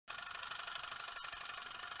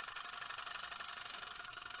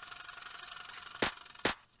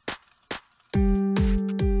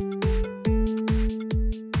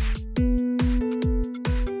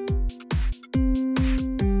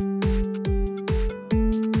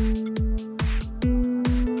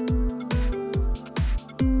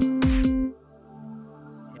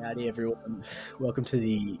everyone. Welcome to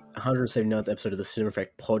the 179th episode of the Cinema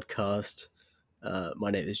Effect podcast.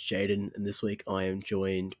 My name is Jaden, and this week I am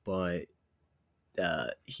joined by.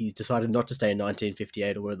 He's decided not to stay in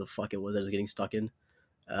 1958 or where the fuck it was that I was getting stuck in.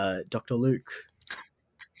 Dr. Luke.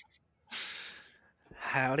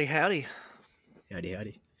 Howdy, howdy.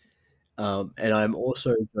 Howdy. And I'm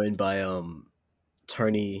also joined by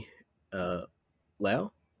Tony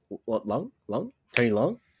Lau? What, Lung? Tony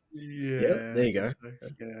Long? Yeah, there you I go. guess so.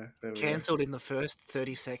 Yeah, there we go. Cancelled in the first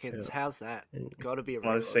 30 seconds. Yeah. How's that? Got to be a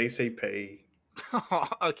By the record. CCP.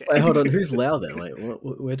 Okay. Wait, hold on. Who's Lau then? Wait,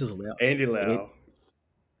 where does Lau? Andy Lau.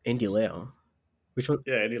 Andy Lau. Which one?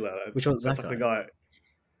 Yeah, Andy Lau. Which one's That's that like guy?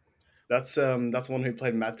 the guy. That's one who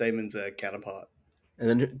played Matt Damon's counterpart. And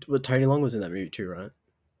then Tony Long was in that movie too, right?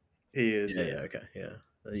 He is. Yeah. Okay. Yeah.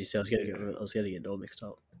 You see, I was getting it all mixed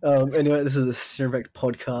up. Anyway, this is the Cinema Effect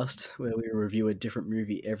podcast where we review a different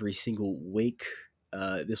movie every single week.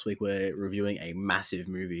 This week we're reviewing a massive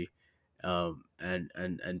movie,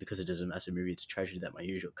 and because it is a massive movie, it's a tragedy that my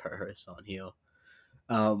usual co-hosts aren't here.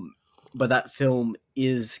 But that film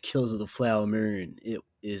is Killers of the Flower Moon. It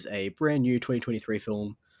is a brand new 2023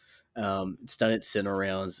 film. It's done its cinema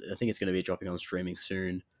rounds. I think it's going to be dropping on streaming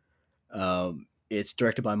soon. It's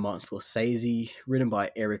directed by Martin Scorsese, written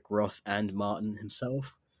by Eric Roth and Martin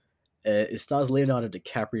himself. It stars Leonardo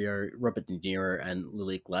DiCaprio, Robert De Niro, and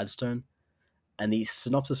Lily Gladstone. And the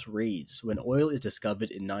synopsis reads, when oil is discovered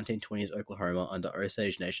in 1920s Oklahoma under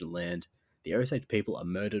Osage Nation land, the Osage people are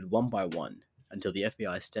murdered one by one until the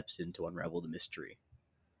FBI steps in to unravel the mystery.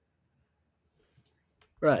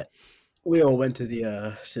 Right. We all went to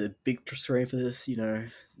the big screen for this,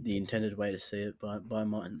 the intended way to see it by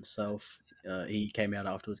Martin himself. He came out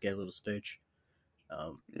afterwards, gave a little speech.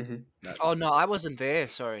 Oh no, I wasn't there.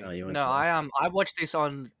 Sorry. Oh, you weren't No, there. I watched this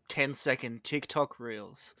on 10-second TikTok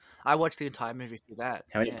reels. I watched the entire movie through that.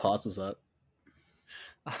 How many parts was that?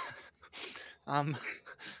 I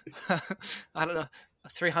don't know.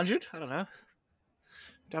 300? I don't know.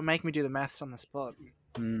 Don't make me do the maths on the spot.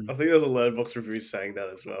 I think there was a Letterboxd review saying that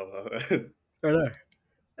as well. I know.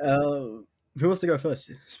 Who wants to go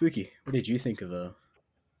first? Spooky. What did you think of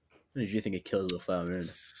Killers of the Flower Moon?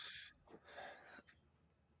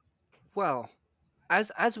 Well,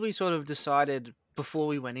 as we sort of decided before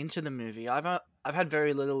we went into the movie, I've had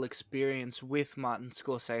very little experience with Martin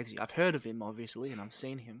Scorsese. I've heard of him, obviously, and I've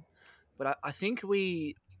seen him. But I think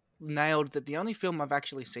we nailed that the only film I've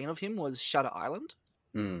actually seen of him was Shutter Island.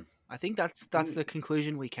 I think that's the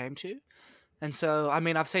conclusion we came to. And so, I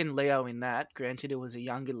mean, I've seen Leo in that. Granted, it was a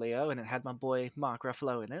younger Leo, and it had my boy Mark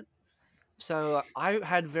Ruffalo in it. So I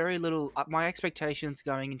had very little. My expectations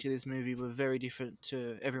going into this movie were very different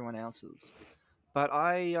to everyone else's. But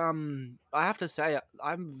I have to say,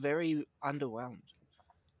 I'm very underwhelmed.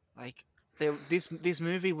 Like, this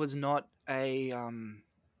movie was not a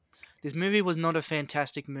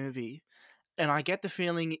fantastic movie, and I get the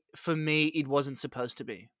feeling for me it wasn't supposed to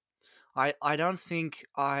be. I don't think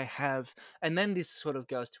I have, and then this sort of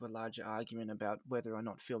goes to a larger argument about whether or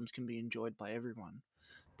not films can be enjoyed by everyone.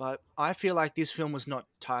 But I feel like this film was not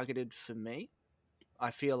targeted for me.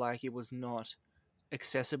 I feel like it was not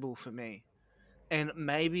accessible for me. And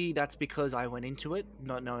maybe that's because I went into it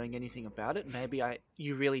not knowing anything about it. Maybe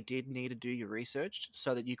you really did need to do your research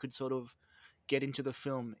so that you could sort of get into the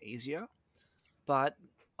film easier. But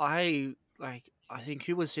I think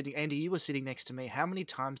Andy, you were sitting next to me. How many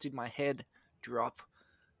times did my head drop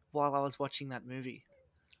while I was watching that movie?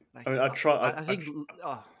 Like, I mean, I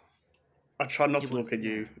try not to look at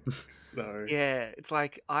you, though. Yeah, it's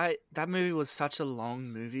like that movie was such a long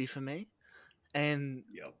movie for me, and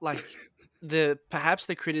like perhaps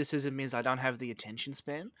the criticism is I don't have the attention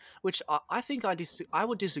span, which I think I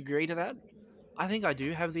would disagree to that. I think I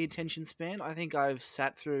do have the attention span. I think I've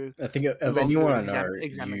sat through. I think of anyone I know,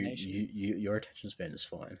 your attention span is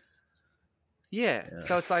fine. Yeah,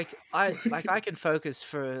 so it's like I can focus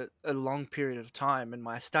for a long period of time, and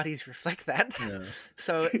my studies reflect that. Yeah.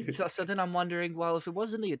 So then I'm wondering, well, if it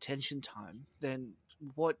wasn't the attention time, then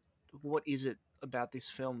what is it about this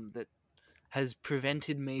film that has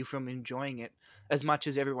prevented me from enjoying it as much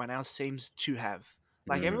as everyone else seems to have?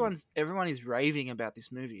 Like everyone is raving about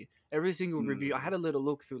this movie. Every single review, I had a little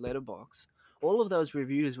look through Letterboxd. All of those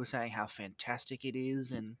reviews were saying how fantastic it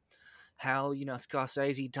is and how,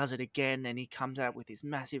 Scorsese does it again and he comes out with this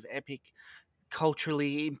massive, epic,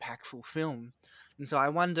 culturally impactful film. And so I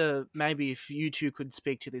wonder maybe if you two could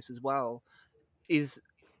speak to this as well.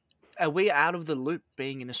 Are we out of the loop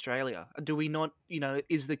being in Australia? Do we not,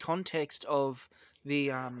 is the context of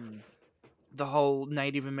the whole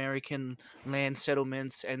Native American land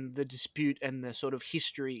settlements and the dispute and the sort of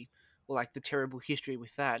history or like the terrible history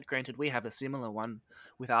with that. Granted, we have a similar one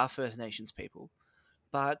with our First Nations people,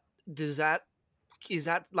 but does that is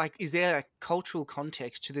there a cultural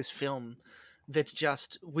context to this film that's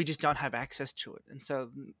just we just don't have access to it, and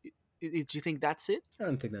so do you think that's it? I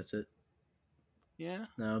don't think that's it. Yeah.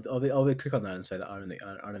 No, I'll be quick on that and say that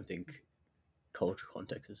I don't think cultural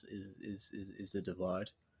context is the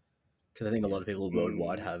divide, because I think a lot of people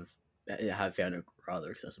worldwide have found it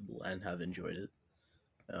rather accessible and have enjoyed it.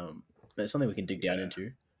 But it's something we can dig down Yeah.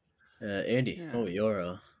 into. Andy, Yeah. what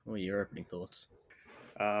were your opening thoughts?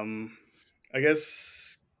 I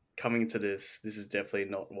guess coming to this is definitely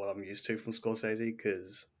not what I'm used to from Scorsese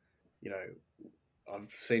because, you know,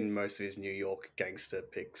 I've seen most of his New York gangster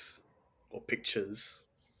pics or pictures,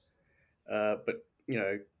 but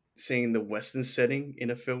seeing the Western setting in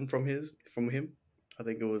a film from him, I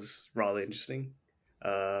think it was rather interesting.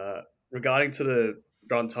 Uh, Regarding to the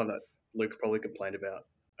runtime that Luke probably complained about,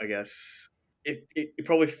 I guess it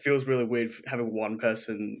probably feels really weird having one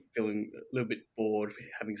person feeling a little bit bored,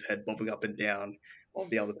 having his head bobbing up and down, while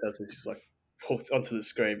the other person is just like hooked onto the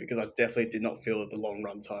screen. Because I definitely did not feel the long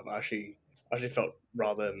runtime. I actually felt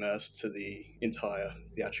rather immersed to the entire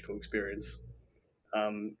theatrical experience.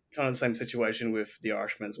 Kind of the same situation with The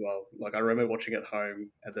Irishman as well. Like I remember watching it at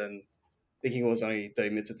home and then thinking it was only 30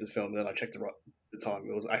 minutes into the film. And then I checked the time;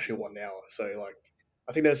 it was actually 1 hour. So like,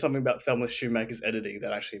 I think there's something about Thelma Shoemaker's editing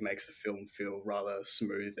that actually makes the film feel rather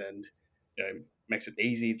smooth and makes it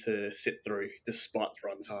easy to sit through despite the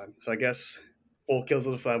runtime. So I guess Four Kills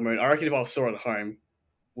of the Flower Moon. I reckon if I saw it at home,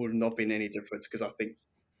 would not been any difference because I think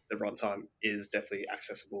the runtime is definitely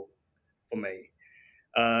accessible for me.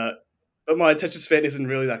 Uh, but my attention span isn't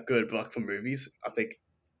really that good. But like for movies, I think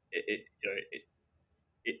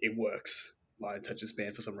it works. My attention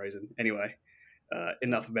span for some reason. Anyway,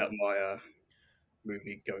 enough about my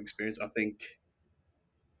movie going experience. I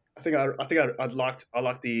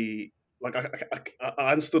liked the like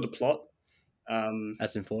I understood the plot. Um,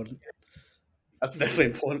 That's important. that's definitely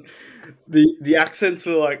important. The accents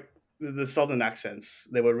were like the southern accents.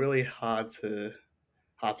 They were really hard to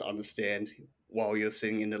understand while you're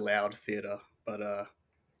sitting in the loud theater. But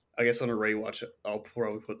I guess on a rewatch, I'll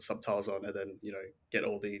probably put subtitles on and then get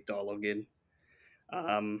all the dialogue in.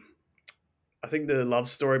 Um, I think the love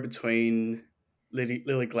story between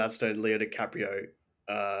Lily Gladstone and Leo DiCaprio,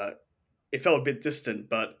 uh, it felt a bit distant,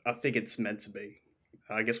 but I think it's meant to be.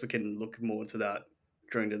 I guess we can look more into that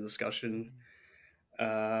during the discussion.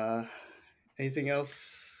 Uh, Anything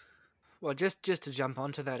else? Well, just to jump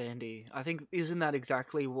onto that, Andy, I think isn't that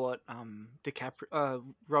exactly what DiCaprio,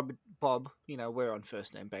 Robert, Bob, we're on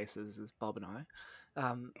first name basis as Bob and I.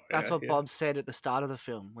 Oh, That's yeah, what yeah. Bob said at the start of the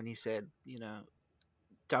film when he said,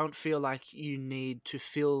 don't feel like you need to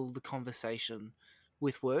fill the conversation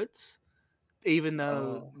with words, even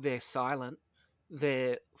though Oh, they're silent.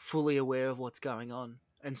 They're fully aware of what's going on,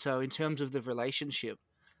 and so in terms of the relationship,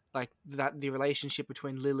 like that the relationship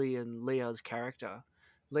between Lily and Leo's character,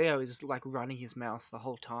 Leo is like running his mouth the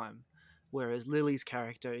whole time, whereas Lily's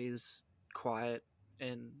character is quiet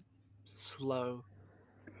and slow.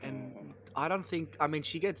 And I don't think, I mean,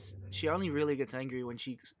 she only really gets angry when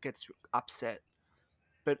she gets upset,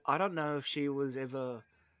 but I don't know if she was ever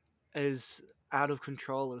as out of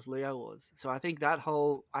control as Leo was. So I think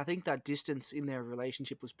that distance in their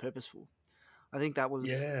relationship was purposeful. I think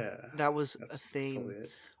yeah. that was a That's probably theme it.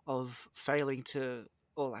 of failing to,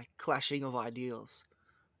 or like clashing of ideals.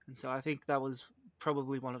 And so I think that was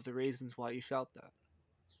probably one of the reasons why you felt that.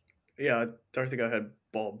 Yeah, I don't think I heard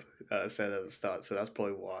Bob say that at the start, so that's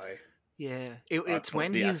probably why Yeah, I it's thought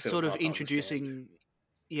when the he's accent was sort of hard to understand. introducing.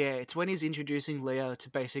 Yeah, it's when he's introducing Leo to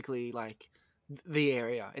basically like the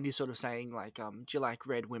area, and he's sort of saying like, "Do you like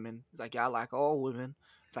red women?" It's like, "Yeah, I like all women."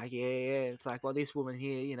 It's like, "Yeah, yeah." It's like, "Well, this woman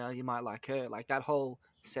here, you might like her." Like that whole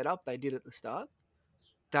setup they did at the start.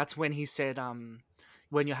 That's when he said,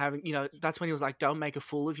 when you're having, that's when he was like, "Don't make a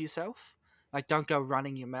fool of yourself. Like, don't go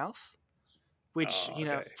running your mouth." Which, Oh,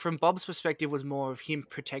 okay. from Bob's perspective, was more of him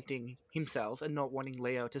protecting himself and not wanting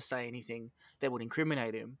Leo to say anything that would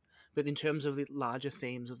incriminate him. But in terms of the larger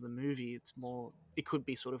themes of the movie, it could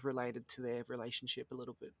be sort of related to their relationship a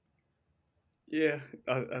little bit. Yeah,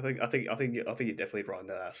 I think you're definitely right in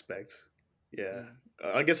that aspect. Yeah,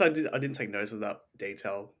 Mm. I guess I didn't take notice of that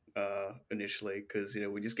detail initially because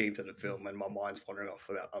we just get into the film and my mind's wandering off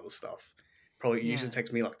about other stuff. Probably it usually Yeah.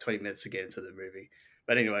 takes me like 20 minutes to get into the movie.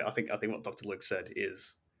 But anyway, I think what Dr. Luke said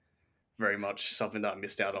is very much something that I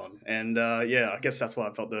missed out on, and yeah, I guess that's why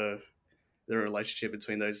I felt the relationship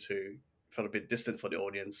between those two felt a bit distant for the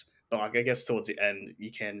audience. But like, I guess towards the end,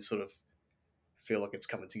 you can sort of feel like it's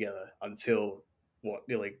coming together until what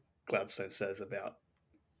Lily Gladstone says about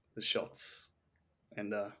the shots,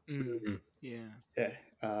 and Mm. Yeah.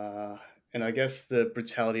 yeah, and I guess the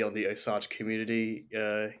brutality of the Osage community,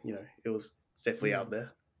 it was definitely out Mm.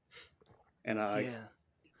 there, and I Yeah.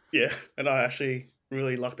 yeah, and I actually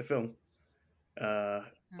really liked the film. Uh,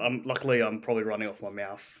 I'm probably running off my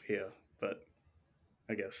mouth here, but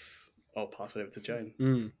I guess I'll pass it over to Jane.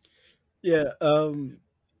 Mm. Yeah.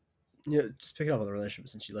 Yeah. Just picking up on the relationship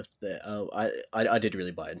since you left it there. I did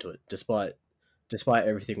really buy into it, despite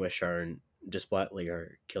everything we're shown, despite Leo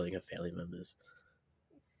killing her family members.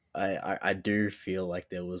 I do feel like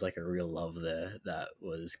there was like a real love there that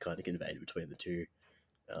was kind of conveyed between the two.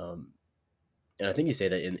 Um, and I think you say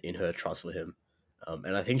that in her trust for him.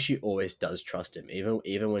 And I think she always does trust him,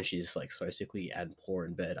 even when she's like so sickly and poor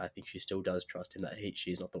in bed. I think she still does trust him that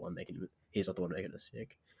she's not the one making him, he's not the one making her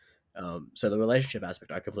sick. So the relationship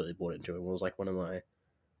aspect I completely bought into, and was like one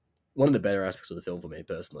of the better aspects of the film for me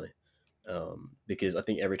personally, because I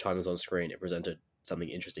think every time it's on screen, it presented something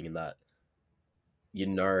interesting in that you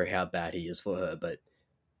know how bad he is for her, but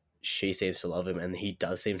she seems to love him, and he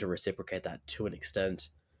does seem to reciprocate that to an extent.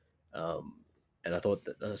 Um, and I thought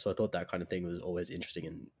I thought that kind of thing was always interesting,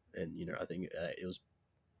 and I think it was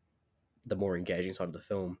the more engaging side of the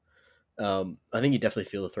film. I think you definitely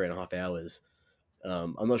feel the 3.5 hours.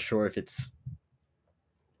 I'm not sure if it's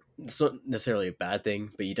not necessarily a bad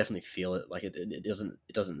thing, but you definitely feel it. Like it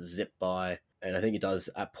doesn't zip by, and I think it does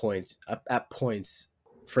at points. At points,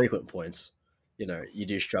 frequent points, you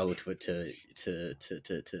do struggle to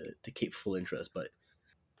keep full interest. But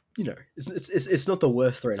it's not the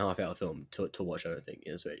worst 3.5 hour film to watch. I don't think,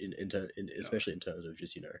 especially in terms of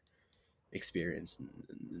just experience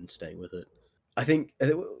and staying with it. I think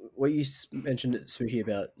what you mentioned, Spooky,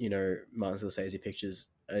 about Martin Scorsese pictures,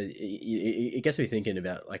 it gets me thinking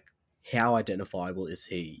about like how identifiable is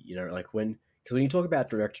he? Like because when you talk about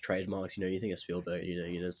director trademarks, you think of Spielberg,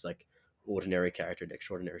 it's like ordinary character in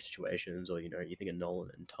extraordinary situations, or you think of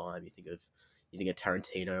Nolan and time, you think of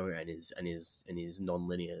Tarantino and his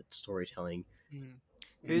non-linear storytelling. Mm.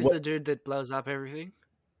 Who's What? the dude that blows up everything?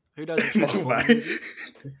 Who does the Michael Transformer Bay. movies?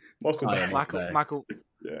 Michael Oh yeah, Bay. Michael Michael Bay. Michael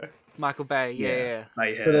Yeah. Michael Bay. Yeah, Yeah.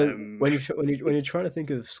 yeah. So then, Mayhem. when you're trying to think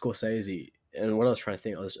of Scorsese, and what I was trying to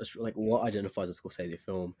think, I was just like, what identifies a Scorsese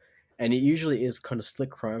film, and it usually is kind of slick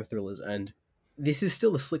crime thrillers, and this is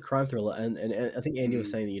still a slick crime thriller, and I think Andy was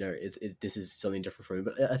Mm. saying that this is something different from him,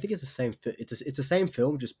 but I think it's the same. It's the same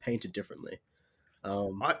film, just painted differently.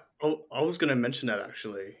 Um, I was going to mention that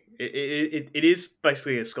actually. It is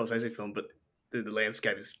basically a Scorsese film, but the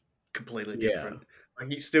landscape is completely yeah. different.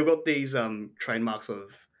 Like you still got these trademarks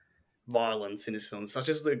of violence in his films, such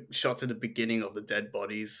as the shots at the beginning of the dead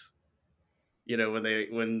bodies.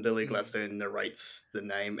 When Lily Mm. Gladstone narrates the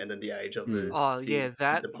name and then the age of Mm. Oh the yeah,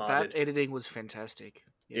 that departed. editing was fantastic.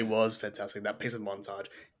 It Yeah. was fantastic. That piece of montage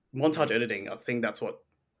Mm. editing. I think that's what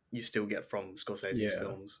you still get from Scorsese's Yeah.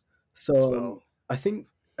 films as So well. I think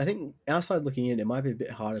outside looking in, it might be a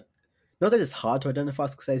bit harder. Not that it's hard to identify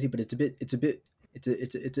Scorsese, but it's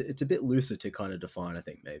a bit looser to kind of define. I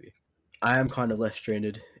think maybe I am kind of left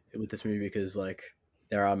stranded with this movie because like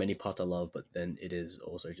there are many parts I love, but then it is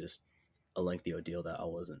also just a lengthy ordeal that I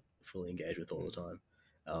wasn't fully engaged with all the time.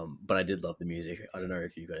 But I did love the music. I don't know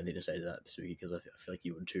if you've got anything to say to that, Suki, because I feel like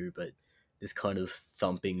you would too. But this kind of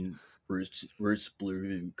thumping roots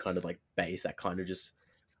blue kind of like bass that kind of just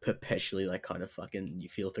perpetually like kind of fucking you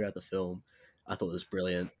feel throughout the film. I thought was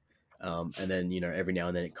brilliant. And then every now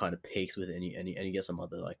and then it kind of peaks with any and you get some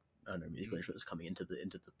other like I don't know musical instruments coming into the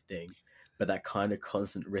thing, but that kind of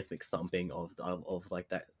constant rhythmic thumping of like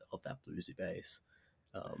that bluesy bass,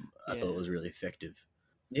 I thought Yeah. it was really effective.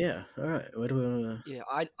 Yeah. All right. Where do we want to?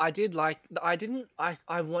 Yeah, I did like I didn't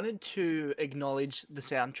I wanted to acknowledge the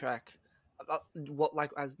soundtrack. What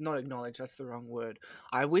like as not acknowledge, that's the wrong word.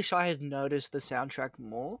 I wish I had noticed the soundtrack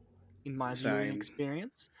more in my viewing Same.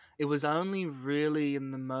 experience. It was only really in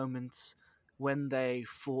the moments when they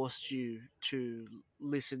forced you to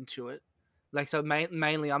listen to it. Like so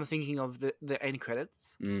mainly I'm thinking of the end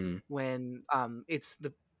credits Mm, when it's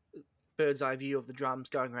the bird's eye view of the drums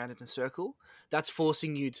going around in a circle. That's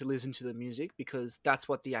forcing you to listen to the music because that's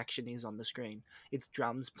what the action is on the screen. It's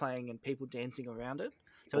drums playing and people dancing around it.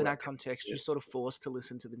 So in that Correct. context, you're sort of forced to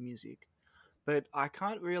listen to the music. But I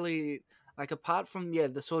can't really like apart from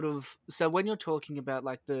the sort of so when you're talking about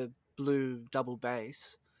like the blue double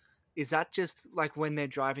bass, is that just like when they're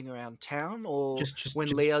driving around town or when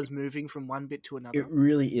just Leo's moving from one bit to it another?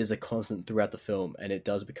 really is a constant throughout the film, and it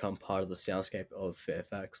does become part of the soundscape of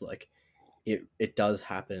Fairfax. Like it does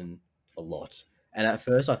happen a lot. And at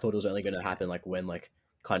first, I thought it was only going to happen like when like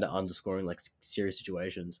kind of underscoring like serious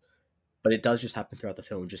situations. but it does just happen throughout the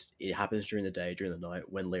film. Just it happens during the day, during the night,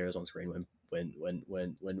 when Lyra's on screen,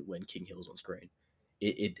 when King Hill's on screen.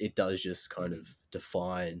 It does just kind of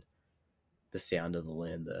define the sound of the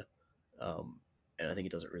land there, and I think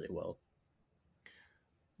it does it really well.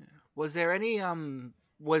 Was there any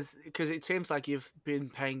was because it seems like you've been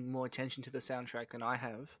paying more attention to the soundtrack than I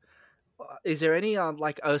have. Is there any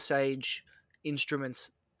like Osage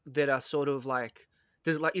instruments that are sort of like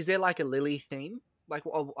is there like a Lily theme? Like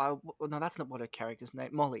no, that's not what her character's name.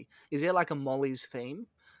 Molly. Is there like a Molly's theme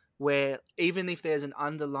where even if there's an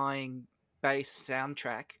underlying bass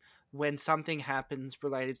soundtrack, when something happens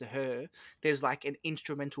related to her, there's like an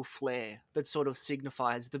instrumental flair that sort of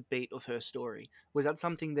signifies the beat of her story. Was that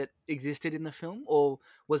something that existed in the film, or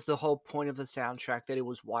was the whole point of the soundtrack that it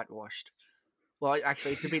was whitewashed? Well,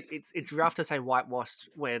 actually, it's rough to say whitewashed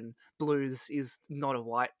when blues is not a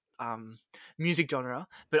white music genre,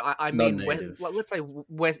 but I mean Non-native. let's say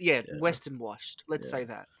Western washed. Let's say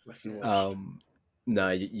that. Western Watch.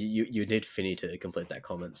 No, you need Finney to complete that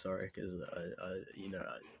comment. Sorry, because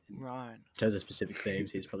Right. in terms of specific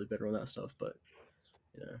themes, he's probably better on that stuff. But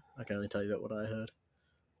I can only tell you about what I heard.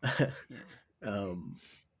 Yeah.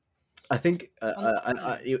 I think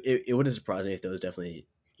it wouldn't surprise me if there was definitely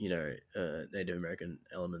Native American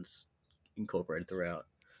elements incorporated throughout.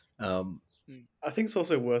 I think it's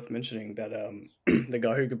also worth mentioning that the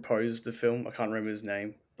guy who composed the film, I can't remember his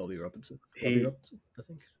name. Bobby Robinson, I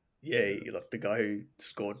think. Yeah, like the guy who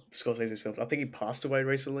scored Scorsese's films. I think he passed away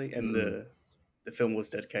recently, and the film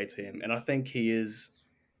was dedicated to him. And I think he is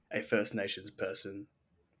a First Nations person.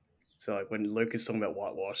 So like when Luke is talking about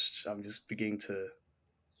whitewashed, I'm just beginning to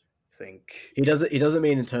think he doesn't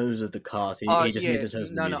mean in terms of the cast. He just means in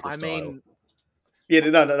terms of the musical style. That's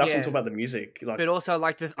what I'm talking about, the music. Like, but also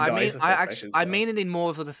like I mean it in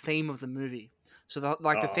more of the theme of the movie. So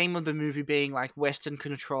the theme of the movie being like Western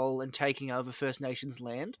control and taking over First Nations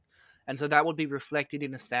land. And so that would be reflected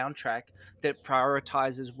in a soundtrack that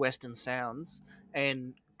prioritizes Western sounds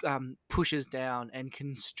and pushes down and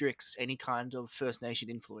constricts any kind of First Nation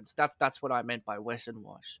influence. That's what I meant by Western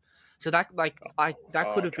wash. So that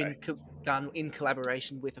could have been done in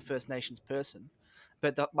collaboration with a First Nations person,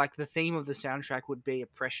 but the theme of the soundtrack would be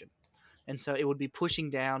oppression, and so it would be pushing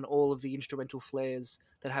down all of the instrumental flares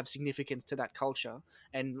that have significance to that culture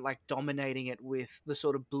and like dominating it with the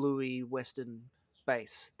sort of bluey Western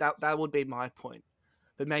bass. That would be my point.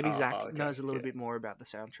 But maybe Zach knows a little bit more about the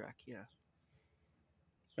soundtrack. Yeah.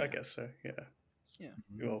 I guess so. Yeah.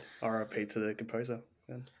 Well, R.I.P. to the composer.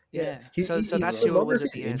 Then. Yeah. So that's who it was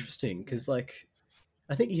at the end. Interesting because like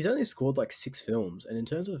I think he's only scored like 6 films, and in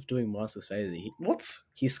terms of doing Martin Scorsese,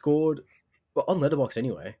 he scored on Letterboxd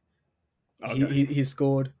anyway. Okay. He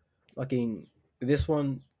scored fucking this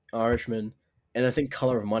one, Irishman, and I think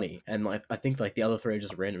Color of Money, and like I think like the other 3 are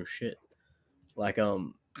just random shit. Like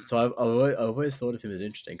so I've always thought of him as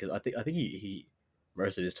interesting because I think he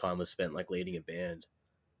most of his time was spent like leading a band.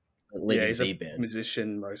 He's a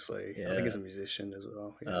musician mostly. Yeah. I think he's a musician as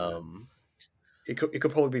well. Yeah. He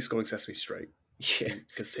could probably be scoring Sesame Street. Yeah,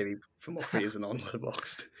 because TV filmography isn't on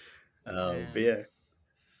Letterboxd. But yeah,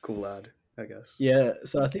 cool lad, I guess. Yeah,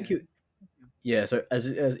 so I think so as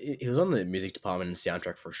he was on the music department and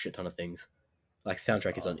soundtrack for a shit ton of things. Like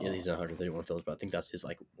soundtrack he's on 131 films, but I think that's his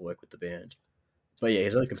like work with the band. But yeah,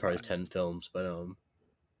 he's only composed 10 films. But in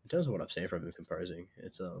terms of what I've seen from him composing,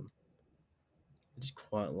 it's I just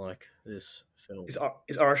quite like this film.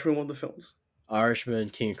 Is Irishman one of the films?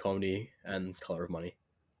 Irishman, King of Comedy, and Color of Money.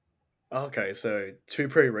 Okay, so 2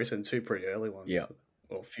 pretty recent, 2 pretty early ones. Yeah.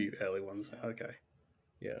 Or a few early ones. Okay.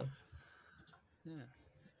 Yeah.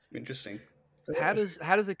 Interesting. How does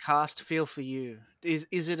the cast feel for you? Is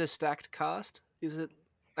it a stacked cast? Is it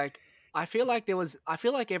like I feel like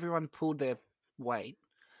everyone pulled their weight.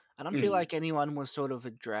 I don't feel like anyone was sort of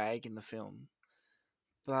a drag in the film.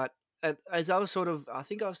 But as I was I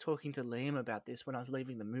think I was talking to Liam about this when I was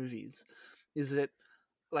leaving the movies, is it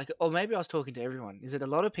like, or maybe I was talking to everyone, is that a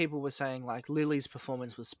lot of people were saying like Lily's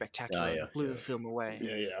performance was spectacular, blew the film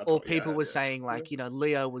away. Or people were saying like,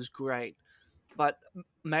 Leo was great. But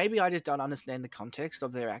maybe I just don't understand the context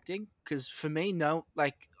of their acting, because for me,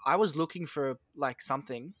 I was looking for like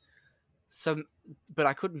something, but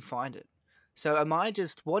I couldn't find it. So am I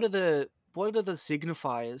just what are the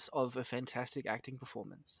signifiers of a fantastic acting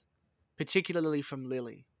performance, particularly from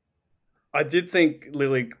Lily? I did think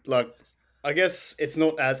Lily, like, I guess it's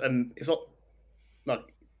not like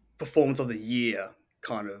performance of the year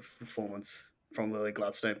kind of performance from Lily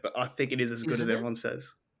Gladstone, but I think it is as good as everyone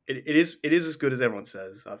says. It is as good as everyone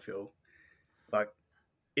says. I feel like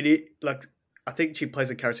like I think she plays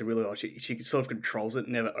a character really well. She sort of controls it,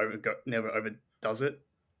 never overdoes it.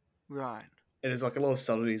 Right. And there's like a lot of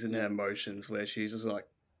subtleties in her emotions where she's just like,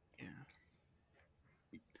 Yeah.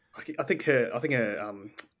 I think her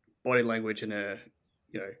body language and her,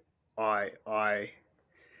 you know,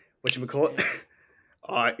 what you call it,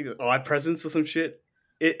 Yeah. eye presence or some shit.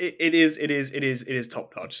 It is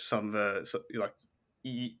top notch. Some like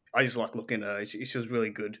I just like looking at her. She was really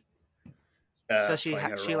good So playing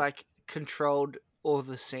her she role. like controlled all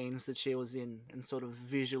the scenes that she was in and sort of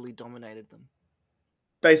visually dominated them.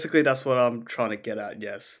 Basically, that's what I'm trying to get at.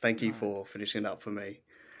 Yes, thank you Right. for finishing it up for me.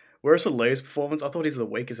 Whereas for Leo's performance, I thought he's the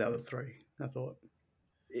weakest out of the three. I thought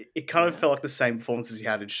it kind of Yeah. felt like the same performances he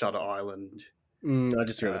had in Shutter Island. I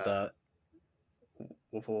disagree with that.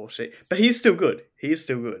 Before shit, but he's still good. He is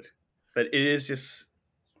still good, but it is just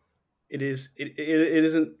it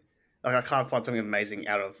isn't like I can't find something amazing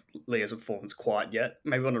out of Leo's performance quite yet.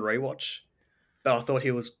 Maybe on a rewatch, but I thought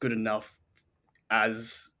he was good enough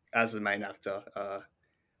as the main actor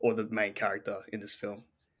or the main character in this film.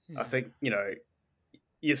 I Yeah. think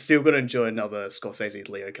you're still going to enjoy another Scorsese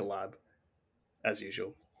Leo collab as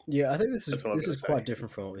usual. Yeah, I think this That's what I'm is gonna quite say.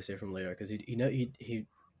 different from what we see from Leo because he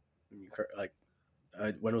like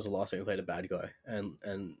when was the last time he played a bad guy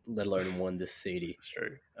and let alone one this seedy. It's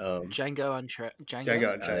true. Django Django Django. There you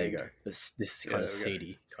Unchained. go. This Yeah, kind of there we go.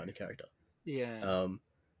 seedy kind of character. Yeah.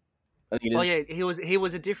 I think it Oh is. yeah, he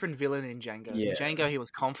was a different villain in Django. In Yeah. Django, he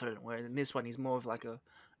was confident, whereas in this one, he's more of like a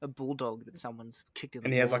bulldog that someone's kicked in the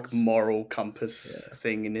And he has like balls. moral compass Yeah.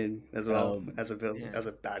 thing in him as well as a villain, Yeah. as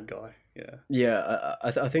a bad guy. Yeah. Yeah,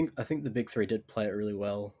 I think the big three did play it really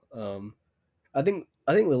well. I think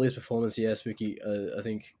Lily's performance, yeah, spooky. I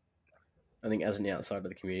think as an outsider of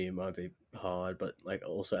the community, it might be hard, but like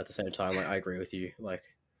also at the same time, like I agree with you. Like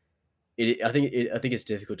I think it's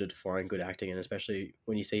difficult to define good acting, and especially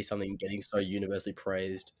when you see something getting so universally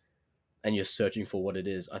praised, and you're searching for what it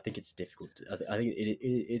is. I think it's difficult. I think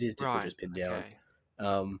it is difficult to Right. just pin down.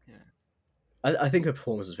 Okay. Yeah. I think her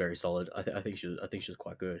performance was very solid. I think she was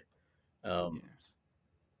quite good. Yeah.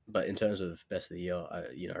 But in terms of best of the year,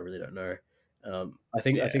 I really don't know. I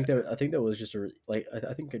Yeah. think there was just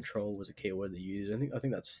I think control was a key word they used. I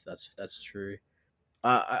think that's true.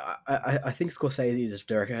 I think Scorsese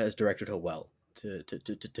has directed her well to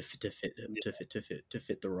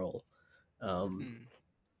fit the role. Hmm.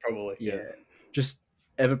 Probably. Yeah. Just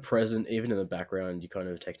ever present, even in the background, you kind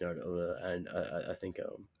of take note of her, and I think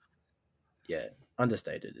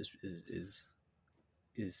understated is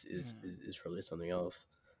probably something else.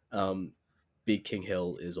 Big King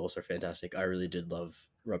Hill is also fantastic. I really did love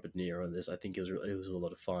Robert De Niro in this. I think it was a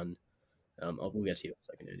lot of fun. We'll get to you in a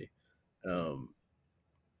second, Andy.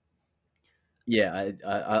 Yeah,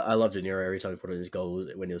 I loved De Niro every time he put on his goals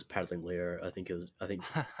when he was paddling Leo. I think it was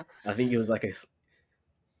like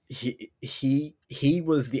he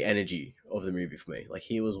was the energy of the movie for me. Like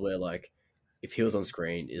he was where like if he was on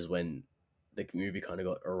screen is when the movie kind of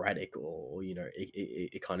got erratic or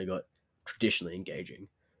it kind of got traditionally engaging.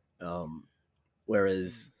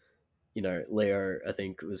 Whereas Leo I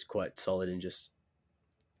think was quite solid in just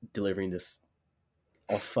delivering this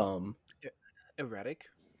off Erratic,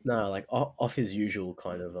 no like off his usual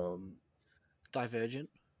kind of divergent,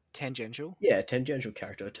 tangential. tangential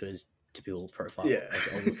character to his typical profile. Yeah.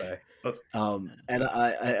 I will say. That's- And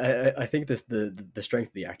I think this the strength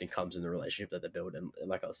of the acting comes in the relationship that they build, and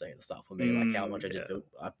like I was saying at the start for me, like how much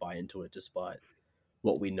I buy into it despite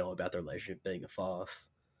what we know about the relationship being a farce.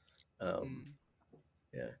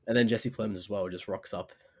 Yeah, and then Jesse Plemons as well just rocks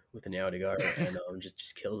up with an hour to go and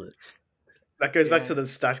just kills it. That goes back to the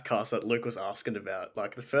stat cast that Luke was asking about.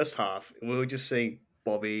 Like the first half, we were just seeing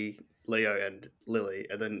Bobby, Leo, and Lily,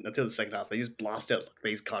 and then until the second half, they just blast out like,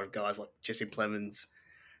 these kind of guys like Jesse Plemons,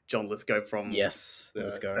 John Lithgow from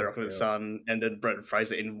Third Rock of the Sun, and then Brendan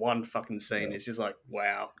Fraser in one fucking scene. It's just like,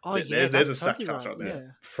 wow. Oh there's a stat cast right there.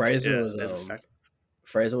 Yeah. Fraser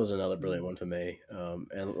Fraser was another brilliant one for me.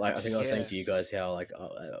 And like I think I was saying to you guys how like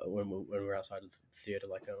when we're outside of the theater,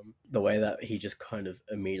 like the way that he just kind of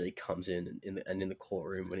immediately comes in the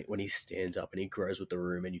courtroom when he stands up and he grows with the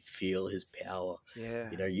room and you feel his power. Yeah.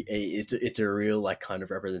 It's a real like kind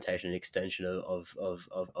of representation and extension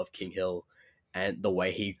of King Hill, and the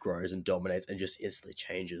way he grows and dominates and just instantly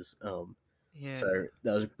changes. So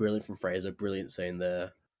that was brilliant from Fraser. Brilliant scene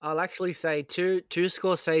there. I'll actually say to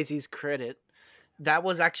Scorsese's credit, that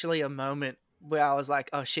was actually a moment where I was like,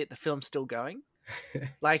 "Oh shit, the film's still going."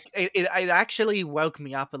 Like it actually woke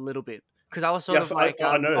me up a little bit because I was sort of like,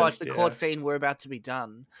 I noticed, "Oh, it's the court scene. We're about to be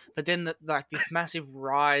done." But then like this massive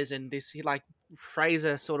rise and this like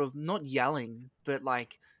Fraser sort of not yelling, but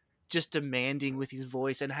like just demanding with his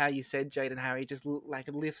voice and how you said, Jade, and how he just like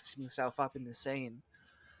lifts himself up in the scene.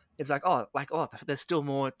 it's like there's still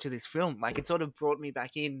more to this film. Like it sort of brought me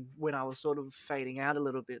back in when I was sort of fading out a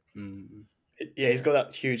little bit. Mm. Yeah, he's got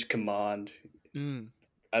that huge command Mm.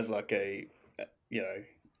 as like a, you know,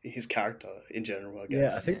 his character in general, I Yeah, I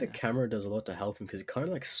guess. think the Yeah. camera does a lot to help him because it kind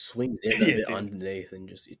of like swings in a Yeah, bit dude. underneath and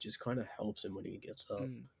it just kind of helps him when he gets up.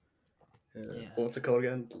 Mm. Yeah. Yeah. What's it called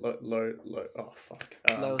again? Low. Oh fuck.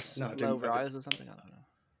 No, I Low didn't. rise or something. I don't know.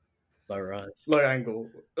 Low rise. Low angle.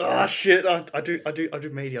 Oh shit! I do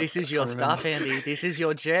media. This I is your can't stuff, remember. Andy. This is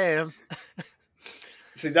your jam.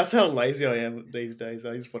 See, that's how lazy I am these days.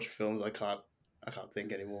 I just watch films. I can't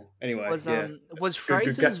think anymore. Anyway, yeah. Was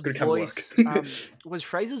Fraser's Good camera work. voice was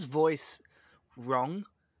Fraser's voice wrong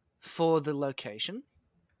for the location?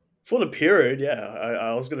 For the period, yeah.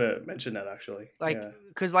 I was gonna mention that actually. Like, Yeah.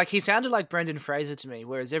 because like he sounded like Brendan Fraser to me,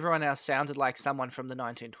 whereas everyone else sounded like someone from the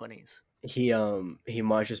 1920s. He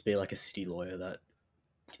might just be like a city lawyer that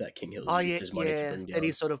King Hill Oh yeah, uses money to yeah. bring That down.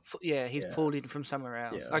 he's sort of he's Yeah. pulled in from somewhere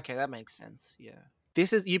else. Yeah. Okay, that makes sense. Yeah.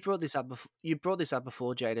 This is you brought this up before. You brought this up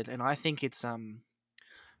before, Jaded, and I think it's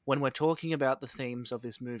when we're talking about the themes of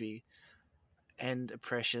this movie and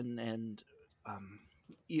oppression and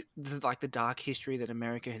like the dark history that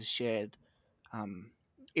America has shared.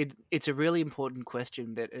 It's a really important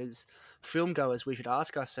question that as film goers we should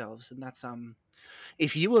ask ourselves, and that's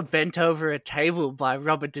if you were bent over a table by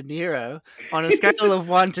Robert De Niro on a scale of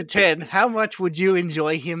 1 to 10, how much would you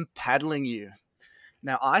enjoy him paddling you?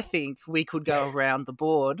 Now, I think we could go around the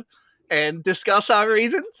board and discuss our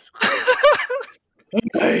reasons.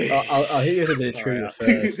 I'll hit you with a bit of trivia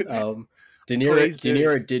first. De Please do.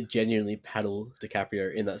 Niro did genuinely paddle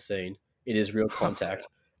DiCaprio in that scene. It is real contact.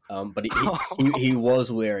 But he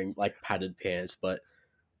was wearing like padded pants, but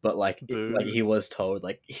like he was told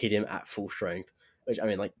like hit him at full strength. Which I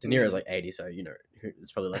mean, like De Niro's like 80, so you know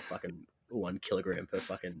it's probably like fucking 1 kilogram per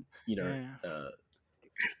fucking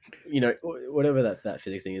whatever that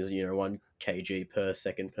physics thing is. 1 kg per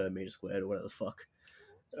second per meter squared or whatever the fuck.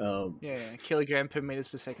 Kilogram per meters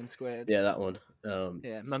per second squared. Yeah, that one.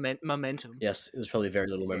 Momentum. Yes, there's probably very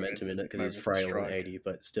little momentum in it because he's frail and 80,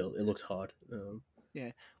 but still, it looked hard.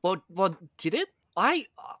 Yeah. Well, did it? I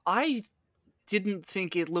didn't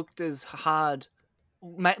think it looked as hard,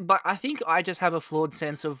 but I think I just have a flawed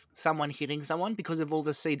sense of someone hitting someone because of all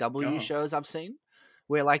the CW shows I've seen,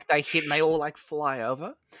 where like they hit and they all like fly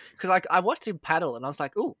over. Because like I watched him paddle and I was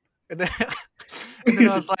like, ooh, and then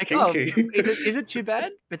I was like, oh, is it too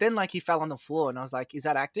bad? But then like he fell on the floor and I was like, is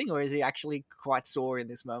that acting or is he actually quite sore in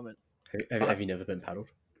this moment? Have you never been paddled?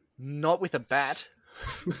 Not with a bat.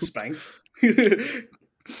 Spanked.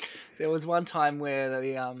 There was one time where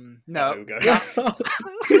the no,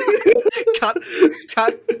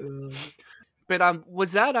 cut. But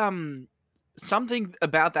was that something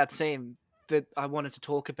about that scene that I wanted to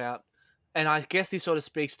talk about, and I guess this sort of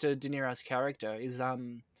speaks to De Niro's character is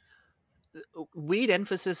weird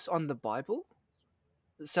emphasis on the Bible.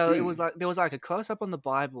 So it was like there was like a close up on the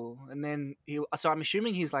Bible, and then so I'm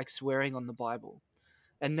assuming he's like swearing on the Bible,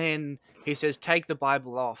 and then he says take the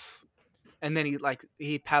Bible off. And then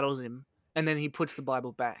he paddles him, and then he puts the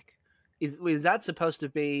Bible back. Is that supposed to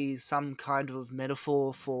be some kind of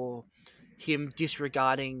metaphor for him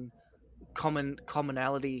disregarding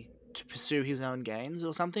commonality to pursue his own gains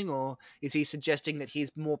or something? Or is he suggesting that he's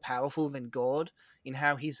more powerful than God in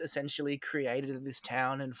how he's essentially created this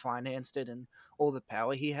town and financed it and all the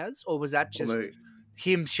power he has? Or was that just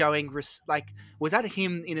him showing was that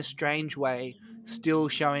him in a strange way still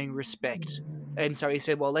showing respect? And so he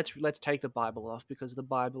said, well, let's take the Bible off because the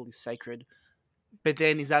Bible is sacred. But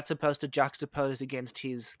then is that supposed to juxtapose against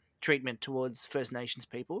his treatment towards First Nations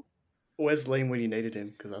people? Where's Liam when you needed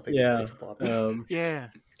him? Because I think it's a Bible.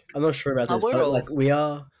 I'm not sure about this, but like we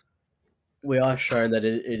are shown that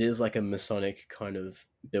it is like a Masonic kind of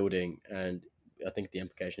building, and I think the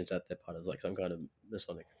implication is that they're part of like some kind of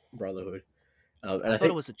Masonic brotherhood. And I thought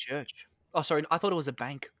it was a church. Oh, sorry, I thought it was a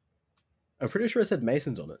bank. I'm pretty sure it said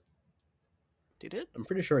Masons on it. Did it? I'm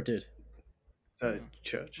pretty sure it did. So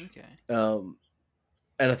church. Okay.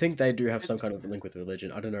 And I think they do have some kind of link with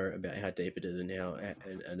religion. I don't know about how deep it is and how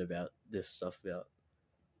and about this stuff about.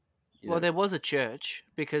 Well, there was a church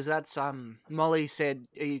because that's Molly said,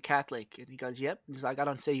 "Are you Catholic?" And he goes, "Yep." And he's like, "I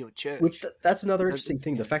don't see you at church." That's another interesting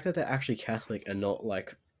thing. The fact that they're actually Catholic and not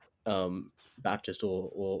like Baptist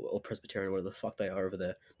or Presbyterian, whatever the fuck they are over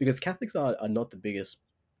there, because Catholics are not the biggest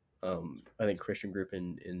I think Christian group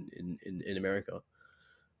in America.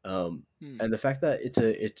 And the fact that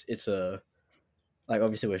it's a like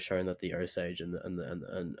obviously we're showing that the Osage and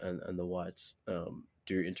the whites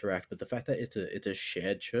do interact, but the fact that it's a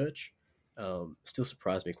shared church still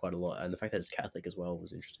surprised me quite a lot, and the fact that it's Catholic as well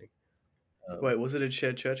was interesting. Wait, was it a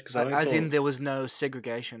shared church? Because I only As saw. in, there was no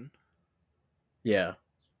segregation. Yeah.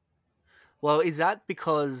 Well, is that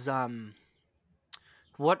because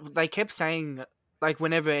what they kept saying, like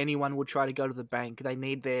whenever anyone would try to go to the bank, they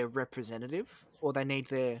need their representative or they need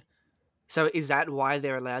their. So is that why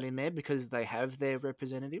they're allowed in there because they have their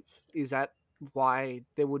representative? Is that why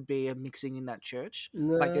there would be a mixing in that church?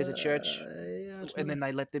 Like there's a church Yeah, I don't and know. then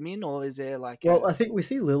they let them in, or is there like Well, a? I think we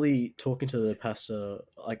see Lily talking to the pastor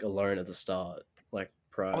like alone at the start, like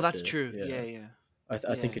Oh, prior that's to true. yeah. Yeah, yeah,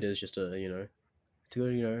 I think yeah, it is just a good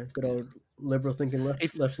yeah. old liberal thinking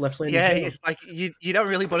It's left leaning yeah, town. it's like you don't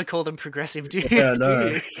really want to call them progressive, do you? Yeah, Do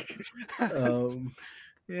no. you? Um,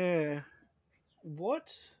 Yeah.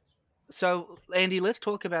 What? So, Andy, let's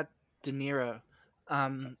talk about De Niro.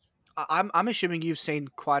 I'm assuming you've seen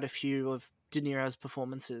quite a few of De Niro's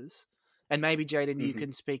performances, and maybe Jaden, you Mhm.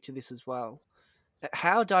 can speak to this as well.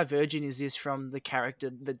 How divergent is this from the character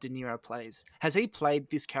that De Niro plays? Has he played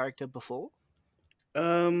this character before?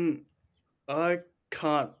 Um, I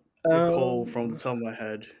can't recall from the um, top of my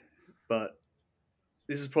head, but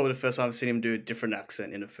this is probably the first time I've seen him do a different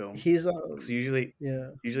accent in a film. he's Because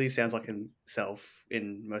yeah. usually he sounds like himself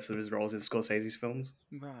in most of his roles in Scorsese's films.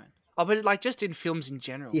 Right. Oh, but like just in films in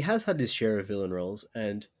general. He has had his share of villain roles,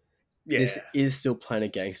 and this Yeah, is still playing a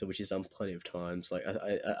gangster, which he's done plenty of times. Like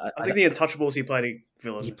I think the Untouchables he played a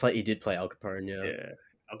villain. he did play Al Capone, yeah. Yeah,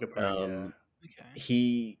 Al Capone. Yeah, Okay.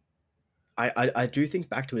 He I do think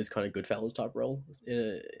back to his kind of Goodfellas type role,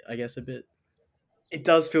 I guess a bit. it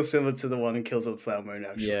does feel similar to the one in Kills of the Flower Moon.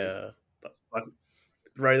 Actually, Yeah, like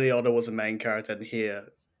Ray Liotta was the main character, and here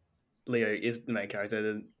Leo is the main character.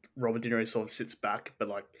 And Robert De Niro sort of sits back, but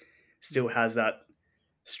like still has that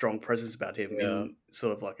strong presence about him yeah, in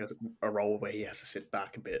sort of like a role where he has to sit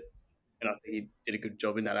back a bit. And I think he did a good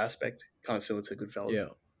job in that aspect, kind of similar to Goodfellas. yeah.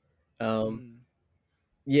 Um, Mm.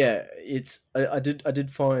 yeah. It's I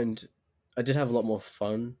did have a lot more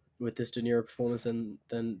fun with this De Niro performance than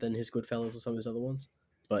his Goodfellas or some of his other ones.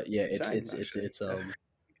 But yeah, Same, actually.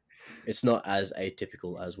 it's not as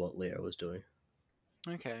atypical as what Leo was doing.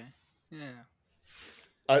 Okay. Yeah.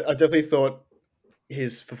 I definitely thought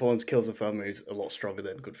his performance Kills the Flower Moon is a lot stronger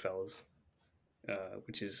than Goodfellas,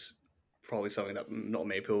 which is probably something that not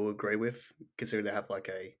many people would agree with, considering they have like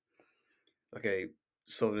a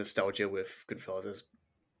sort of nostalgia with Goodfellas as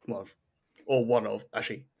one of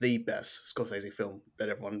actually the best Scorsese film that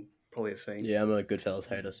everyone probably has seen. Yeah, I'm a Goodfellas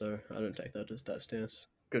hater, so I don't take that stance.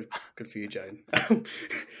 Good for you, Jane.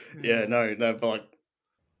 Yeah. No, but like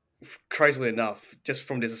crazily enough, just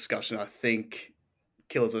from this discussion, I think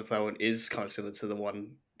Killers of the Flower Moon is kind of similar to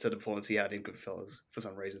the performance he had in Goodfellas for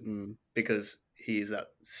some reason, Mm. because he is that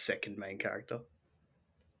second main character.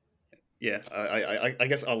 Yeah, I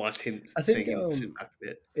guess I liked him I seeing think him sit back a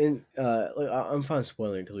bit. I'm fine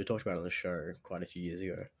spoiling because we talked about it on the show quite a few years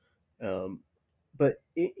ago. But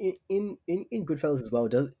in Goodfellas as well,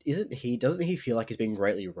 doesn't he feel like he's being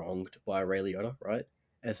greatly wronged by Ray Liotta, right?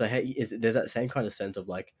 And so there's that same kind of sense of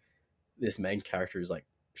like this main character is like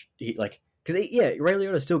he like because yeah, Ray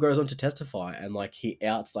Liotta still goes on to testify and like he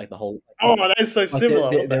outs like the whole Oh, that is so like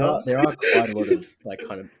similar. What the hell? there are quite a lot of like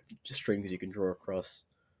kind of strings you can draw across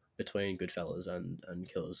between Goodfellas and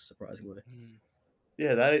Killers, surprisingly. Mm.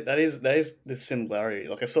 Yeah, that is the similarity.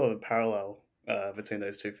 Like I saw a parallel between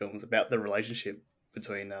those two films about the relationship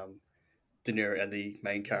between De Niro and the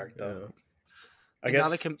main character. Yeah. I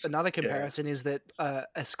guess, Another yeah. comparison is that a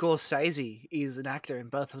Scorsese is an actor in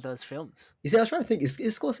both of those films. You see, I was trying to think: is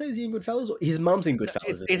Scorsese in Goodfellas? Or his mum's in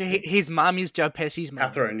Goodfellas. His mum is Joe Pesci's mum.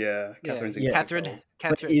 Catherine, yeah, Catherine's in Yeah. Catherine. Goodfellas.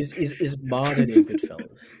 But Catherine. is Martin in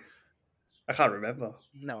Goodfellas? I can't remember.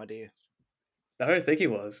 No idea. I don't think he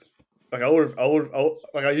was. Like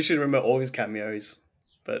like I usually remember all his cameos,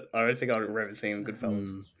 but I don't think I remember seeing him in Goodfellas.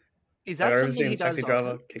 Mm. Is Like, that I remember something seeing he him Taxi does Driver,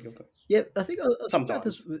 often? King of Yeah, I think I was talking about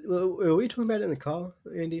this. Sometimes. Were we talking about it in the car,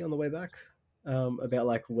 Andy, on the way back? About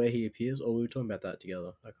like where he appears, or were we talking about that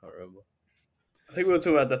together? I can't remember. I think we were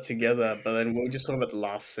talking about that together, but then we were just talking about the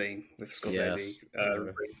last scene with Scorsese Yes.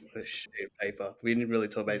 reading the sheet of paper. We didn't really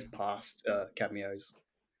talk about his past cameos.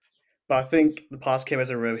 But I think the past cameos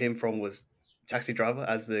I remember him from was Taxi Driver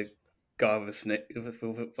as the guy with a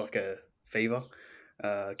with like a fever,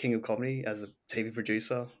 King of Comedy as a TV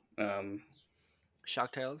producer.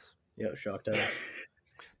 Shark Tales. Yeah, Shark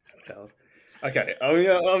Tale. Okay.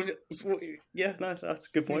 Yeah, no, that's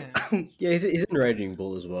a good point. Yeah. Yeah, he's in Raging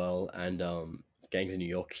Bull as well, and Gangs of New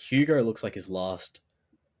York. Hugo looks like his last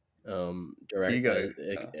direct Hugo.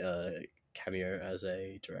 cameo as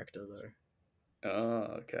a director though.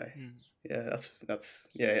 Oh, okay. Mm. Yeah, that's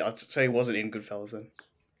yeah. I'd say he wasn't in Goodfellas then.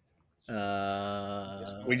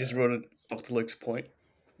 We just ruined Dr. Luke's point.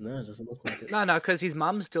 No, it doesn't look like it. No, because his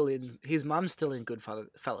mum's still in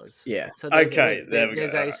Goodfellas. Yeah. So there's Okay, there we go.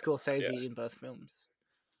 there's a Alright, Scorsese in both films.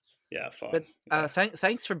 Yeah, that's fine. But Yeah.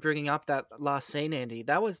 thanks for bringing up that last scene, Andy.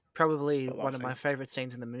 That was probably What one last of my scene? favorite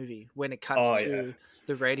scenes in the movie when it cuts Oh, to yeah.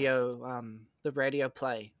 the radio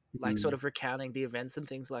play, like sort Mm. of recounting the events and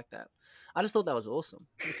things like that. I just thought that was awesome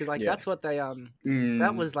because like Yeah. that's what they that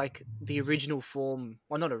Mm, was like the original form.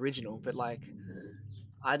 Well, not original, but like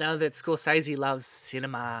I know that Scorsese loves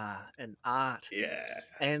cinema and art, yeah.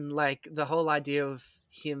 and like the whole idea of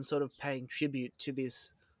him sort of paying tribute to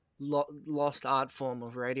this lost art form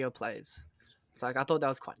of radio plays. It's like I thought that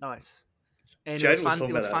was quite nice, and it was Jaden was fun. talking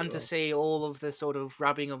It was about that fun as to well. see all of the sort of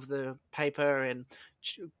rubbing of the paper and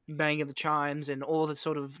banging of the chimes and all the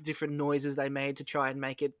sort of different noises they made to try and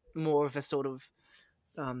make it more of a sort of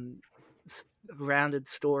um, rounded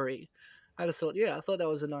story. I just thought, I thought that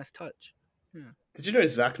was a nice touch. Did you know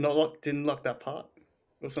Zach didn't like that part?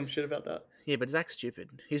 Or some shit about that? Yeah, but Zach's stupid.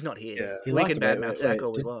 He's not here. Yeah. He We liked can it. badmouth Zach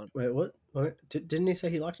all we want. Wait, what? Didn't he say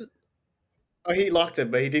he liked it? Oh, he liked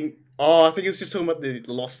it, but he didn't. Oh, I think he was just talking about the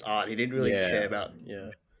lost art. He didn't really care about. Yeah.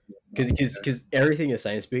 Because everything you're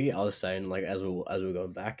saying, speaking, I was saying like as we were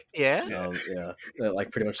going back. Yeah. Yeah. They're,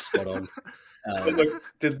 like pretty much spot on. Like,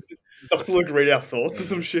 did Dr. Luke read our thoughts or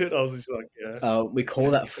some shit? I was just like, yeah. We call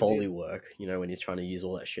Yeah, that yes, I Foley did. work. You know, when you're trying to use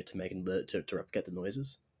all that shit to make to replicate the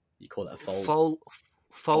noises. You call that Foley. Foley,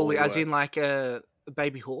 Foley as work. in like a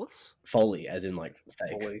baby horse. Foley, as in like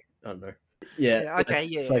fake. Foley. I don't know. Yeah. Yeah, okay,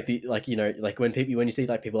 It's yeah. like like you know, like when you see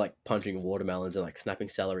like people like punching watermelons and like snapping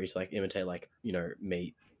celery to like imitate like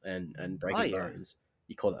meat and breaking yeah. bones.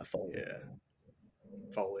 You call that Foley. Yeah.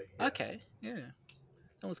 Foley. Yeah. Okay, yeah,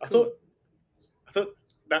 that was I cool. thought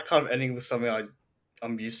that kind of ending was something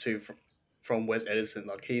I'm used to from Wes Edison.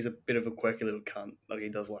 Like, he's a bit of a quirky little cunt. Like, he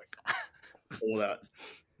does like all that.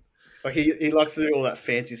 Like, he likes to do all that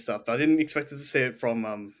fancy stuff. But I didn't expect to see it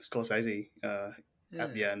from Scorsese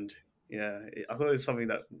at the end. Yeah, I thought it's something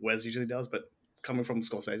that Wes usually does, but coming from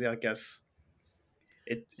Scorsese, I guess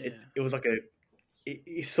it was like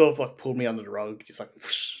he sort of like pulled me under the rug, just like,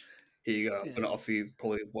 whoosh, here you go. I'm going to offer you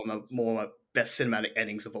probably one of my best cinematic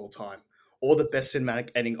endings of all time, or the best cinematic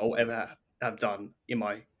ending I'll ever have done in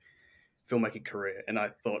my filmmaking career. And I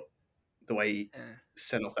thought the way he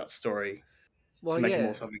sent off that story to make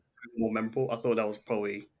it something more memorable, I thought that was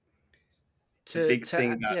probably the big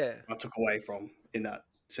thing that I took away from in that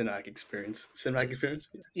cinematic experience. I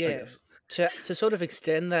guess. To sort of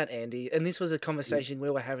extend that, Andy, and this was a conversation we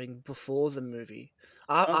were having before the movie.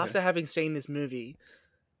 After having seen this movie,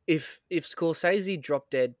 if Scorsese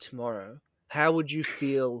dropped dead tomorrow, how would you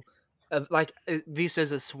feel? This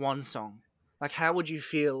as a swan song. Like, how would you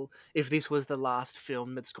feel if this was the last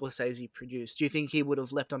film that Scorsese produced? Do you think he would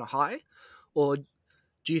have left on a high, or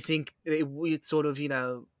do you think it sort of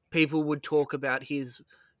people would talk about his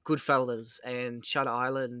Goodfellas and Shutter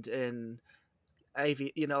Island and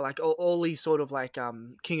like all these sort of like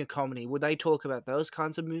King of Comedy? Would they talk about those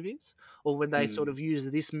kinds of movies, or would they sort of use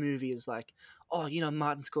this movie as like, oh,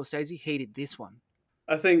 Martin Scorsese, he did this one?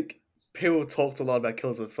 I think people talked a lot about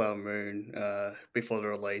Killers of the Flower Moon before the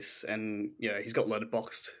release, and he's got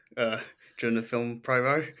letterboxed during the film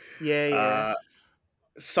promo. Yeah.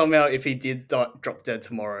 Somehow, if he did drop dead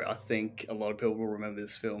tomorrow, I think a lot of people will remember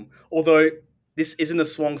this film. Although this isn't a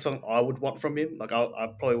swan song I would want from him. Like, I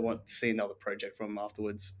probably want to see another project from him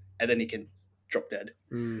afterwards, and then he can drop dead.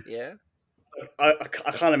 Yeah. I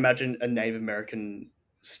can't imagine a Native American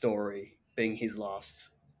story being his last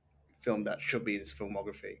film that should be his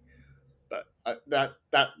filmography. But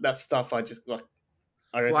that stuff, I just like.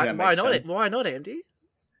 I don't think that makes sense. Why not, Andy?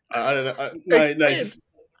 I don't know. No, it's just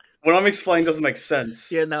what I'm explaining doesn't make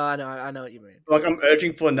sense. Yeah, no, I know what you mean. Like, I'm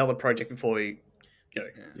urging for another project before he,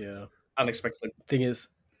 unexpectedly. Thing is,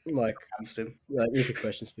 like, happens to him. Like, with the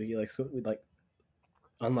question speaking, like,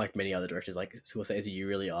 unlike many other directors, like Scorsese, you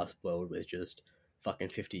really are spoiled with just fucking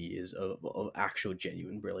 50 years of actual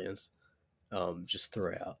genuine brilliance, just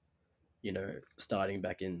throughout. Starting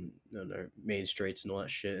back in Mean Streets and all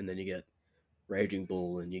that shit, and then you get Raging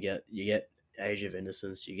Bull, and you get Age of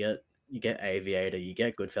Innocence, you get Aviator, you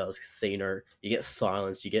get Goodfellas, Casino, you get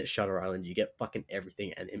Silence, you get Shutter Island, you get fucking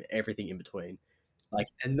everything and everything in between. Like,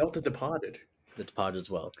 and not The Departed. The Departed as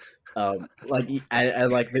well. Like,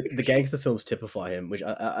 and like the gangster films typify him, which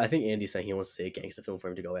I think Andy's saying he wants to see a gangster film for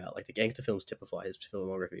him to go out. Like, the gangster films typify his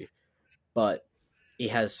filmography, but he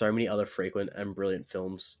has so many other frequent and brilliant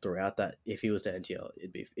films throughout that if he was to enter,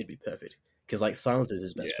 it'd be perfect. Because like Silence is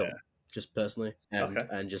his best film, just personally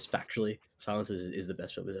and just factually, Silence is the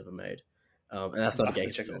best film he's ever made. And that's not a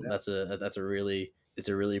gangster film. That's a really it's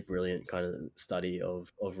a really brilliant kind of study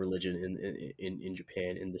of religion in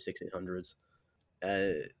Japan in the 1600s.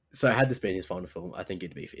 So had this been his final film, I think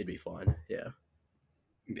it'd be fine. Yeah.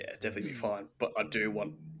 Yeah, definitely be fine. But I do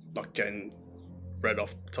want, like Jen read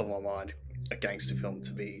off the top of my mind, a gangster film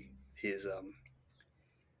to be his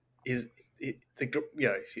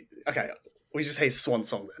okay. We just say swan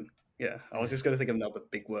song then. Yeah, I was just going to think of another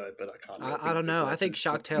big word, but I can't. Really I don't know. I think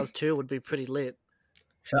Shark Tales 2 would be pretty lit.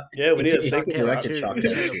 Yeah, we need a Shark sequel. Tales Right? 2, Shark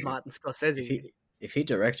Return Tales of 2. Martin Scorsese. If he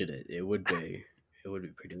directed it, it would be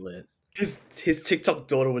pretty lit. His TikTok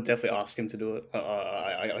daughter would definitely ask him to do it.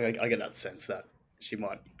 I get that sense that she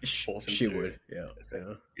might force him She to. would, yeah.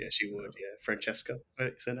 Yeah, she would. Yeah, Francesca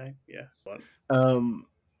is her name. Yeah, but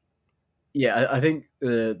yeah, I think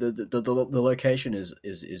the location is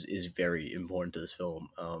very important to this film.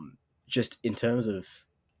 Just in terms of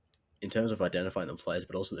identifying the players,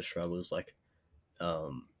 but also the struggles. Like,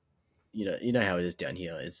 you know how it is down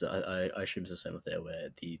here. It's I assume it's the same up there, where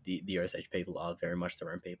the Osage people are very much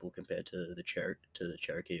their own people compared to the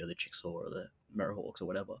Cherokee or the Chickasaw or the Merrihawks or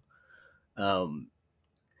whatever.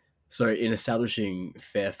 So in establishing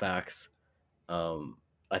Fairfax,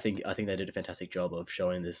 I think they did a fantastic job of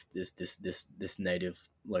showing this native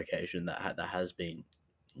location that has been,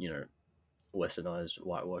 westernized,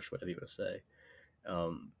 whitewashed, whatever you want to say.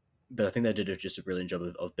 But I think they did just a brilliant job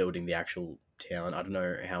of building the actual town. I don't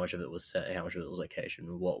know how much of it was set, how much of it was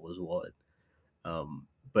location, what was what.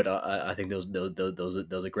 But I think there was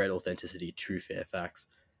a great authenticity to Fairfax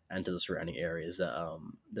and to the surrounding areas that I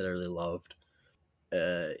really loved.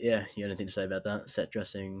 Yeah, you have anything to say about that? Set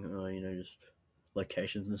dressing, or just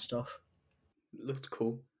locations and stuff? it looked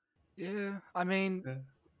cool. Yeah, I mean, Yeah.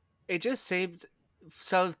 it just seemed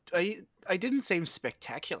so. I didn't seem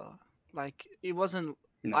spectacular. Like it wasn't.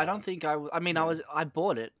 I No. don't think I. I mean, Yeah. I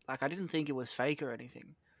bought it. Like I didn't think it was fake or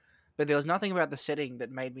anything. But there was nothing about the setting that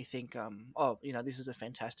made me think, oh, this is a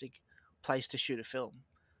fantastic place to shoot a film.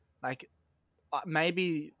 Like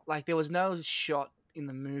maybe like there was no shot in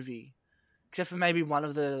the movie except for maybe one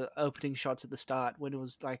of the opening shots at the start when it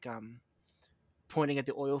was like pointing at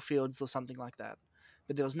the oil fields or something like that.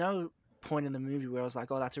 But there was no point in the movie where I was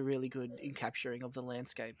like, oh, that's a really good encapturing of the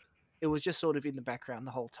landscape. It was just sort of in the background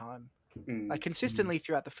the whole time, like consistently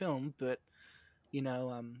throughout the film, but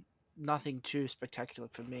nothing too spectacular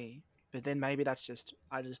for me. But then maybe that's just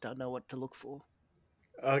I just don't know what to look for.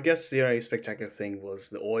 I guess the only spectacular thing was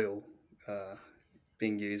the oil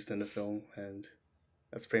being used in the film, and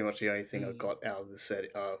that's pretty much the only thing I got out of the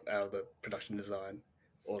set, out of the production design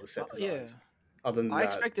or the set Yeah, designs. Other than I that,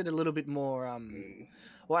 expected a little bit more.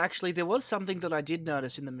 Well, actually, there was something that I did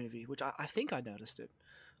notice in the movie, which I think I noticed it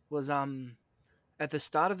was at the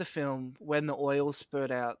start of the film when the oil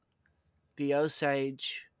spurted out, the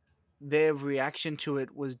Osage, their reaction to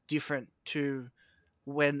it was different to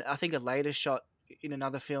when I think a later shot in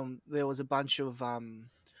another film there was a bunch of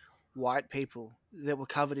white people that were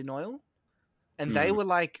covered in oil and they were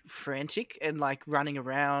like frantic and like running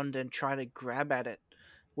around and trying to grab at it,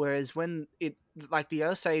 whereas when it like the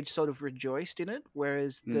Osage sort of rejoiced in it,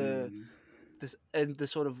 whereas the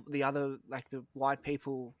sort of the other like the white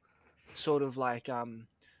people sort of like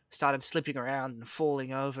started slipping around and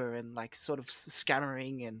falling over and like sort of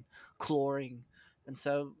scammering and clawing. And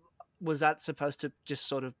so was that supposed to just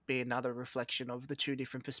sort of be another reflection of the two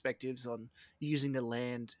different perspectives on using the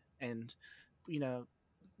land and you know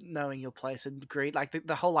knowing your place and greed, like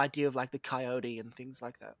the whole idea of like the coyote and things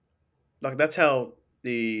like that? like that's how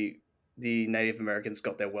the Native Americans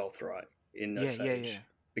got their wealth, right, in Yeah. Osage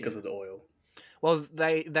because of the oil. Well,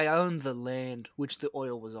 they owned the land which the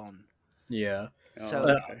oil was on. Yeah.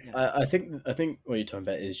 So okay. I think what you're talking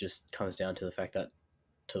about is just comes down to the fact that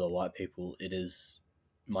to the white people it is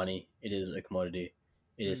money, it is a commodity,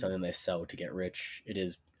 it is something they sell to get rich, it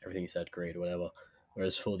is everything you said, greed, whatever.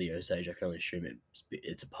 Whereas for the Osage, I can only assume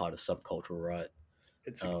it's a part of subcultural, right?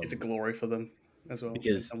 It's a glory for them as well.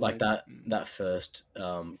 Because like that first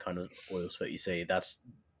kind of oil spurt you see,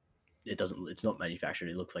 it's not manufactured.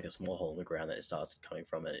 It looks like a small hole in the ground that it starts coming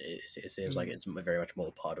from. It seems like it's very much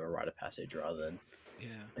more part of a rite of passage rather than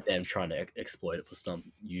them trying to exploit it for some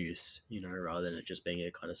use, rather than it just being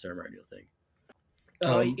a kind of ceremonial thing.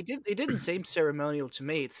 It didn't seem ceremonial to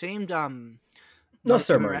me. It seemed not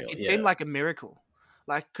ceremonial. It seemed like a miracle,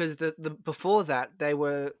 like because the before that they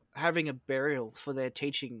were having a burial for their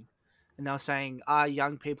teaching, and they were saying our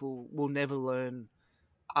young people will never learn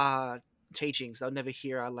our teachings. They'll never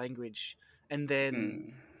hear our language, and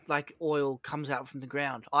then like oil comes out from the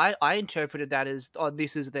ground. I interpreted that as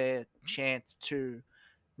this is their chance to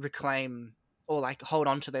reclaim or like hold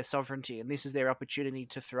on to their sovereignty, and this is their opportunity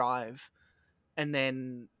to thrive. And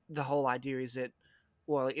then the whole idea is that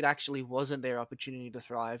well, it actually wasn't their opportunity to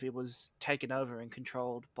thrive. It was taken over and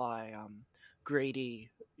controlled by greedy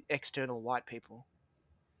external white people.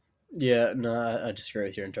 Yeah, no, I disagree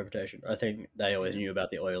with your interpretation. I think they always Yeah. knew about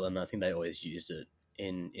the oil, and I think they always used it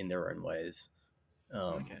in their own ways.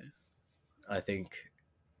 Okay. I think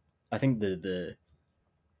I think the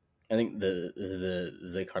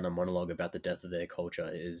kind of monologue about the death of their culture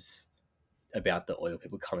is about the oil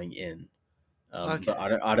people coming in. But Okay.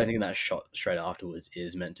 I don't think that shot straight afterwards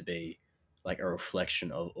is meant to be like a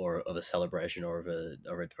reflection of a celebration or of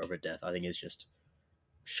a death. I think it's just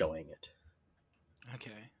showing it.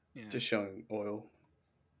 Okay. Yeah. Just showing oil.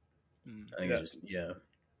 Mm, I think it's That just yeah.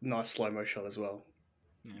 nice slow mo shot as well.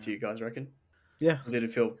 yeah. Do you guys reckon? Yeah. Did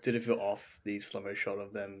it feel off, the slow mo shot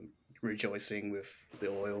of them rejoicing with the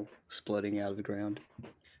oil splurting out of the ground?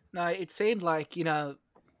 No, it seemed like,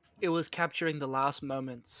 it was capturing the last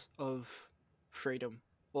moments of freedom,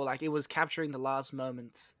 or like it was capturing the last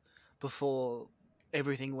moments before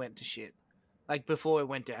everything went to shit, like before it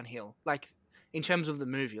went downhill. Like in terms of the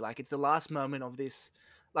movie, like it's the last moment of this.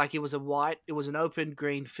 Like it was an open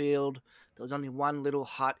green field. There was only one little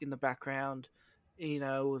hut in the background. It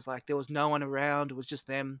was like there was no one around. It was just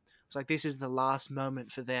them. It was like this is the last moment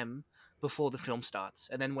for them before the film starts.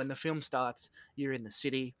 And then when the film starts, you're in the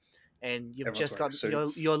city and you've Everyone's just wearing got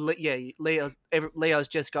suits. Leo's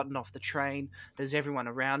just gotten off the train. There's everyone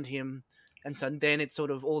around him, and so then it's sort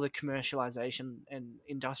of all the commercialization and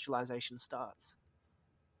industrialization starts.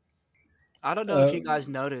 I don't know if you guys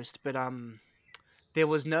Um, noticed, but there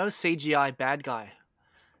was no CGI bad guy,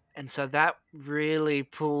 and so that really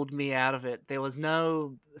pulled me out of it. There was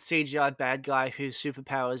no CGI bad guy whose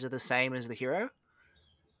superpowers are the same as the hero,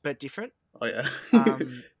 but different. Oh yeah.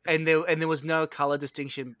 And there was no color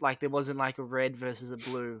distinction. Like there wasn't like a red versus a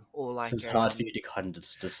blue or so like it's hard for you to kind of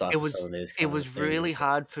it decipher some was of these it kind of was really themes.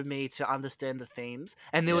 hard for me to understand the themes,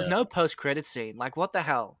 and there was Yeah. no post credit scene. Like what the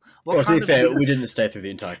hell? What Well, to be kind of fair, we didn't stay through the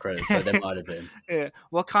entire credits, so there might have been. yeah,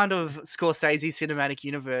 what kind of Scorsese cinematic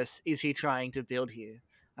universe is he trying to build here?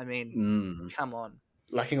 I mean, Mm. come on.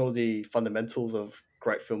 Lacking all the fundamentals of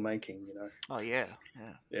great filmmaking, you know. Oh yeah,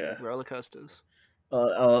 yeah. Yeah. Roller coasters.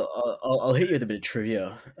 I'll hit you with a bit of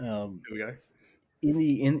trivia. Here we go. In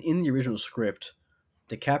the original script,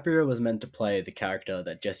 DiCaprio was meant to play the character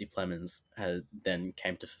that Jesse Plemons had then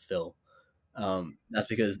came to fulfill. That's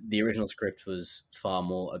because the original script was far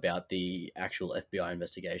more about the actual FBI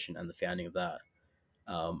investigation and the founding of that,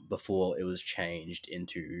 before it was changed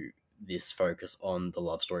into this focus on the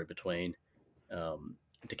love story between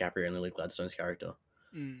DiCaprio and Lily Gladstone's character.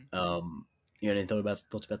 Mm. You got any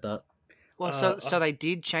thoughts about that? Well, Uh, so they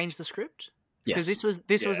did change the script because Yes.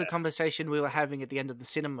 this was yeah. a conversation we were having at the end of the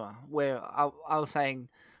cinema where I was saying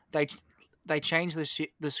they they changed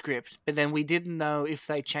the script, but then we didn't know if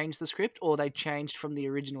they changed the script or they changed from the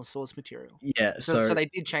original source material. Yeah. So they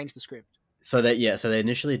did change the script. So they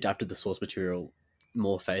initially adapted the source material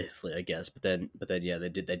more faithfully, I guess, but then yeah, they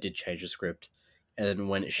did change the script, and then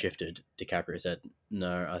when it shifted, DiCaprio said,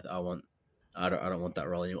 "No, I don't want that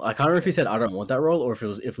role anymore." I can't remember if he said I don't want that role or if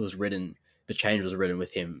it was written. The change was written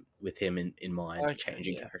with him in mind, Okay,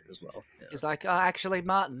 changing yeah. character as well. Yeah. It's like, actually,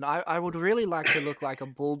 Martin, I would really like to look like a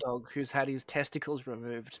bulldog who's had his testicles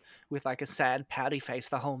removed with like a sad pouty face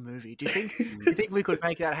the whole movie. Do you think we could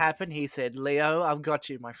make that happen? He said, Leo, I've got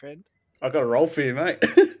you, my friend. I got a role for you, mate.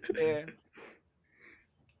 Yeah.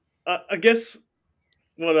 I guess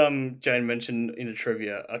what Jane mentioned in the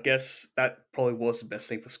trivia, I guess that probably was the best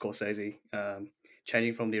thing for Scorsese,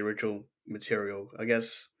 changing from the original material. I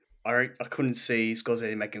guess I couldn't see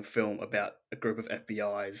Scorsese making a film about a group of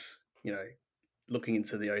FBI's, looking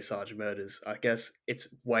into the Osage murders. I guess it's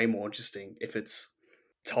way more interesting if it's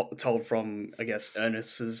told from, I guess,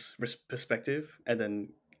 Ernest's perspective, and then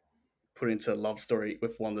put into a love story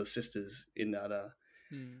with one of the sisters in that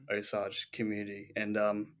Hmm. Osage community. And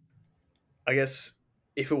I guess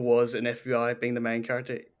if it was an FBI being the main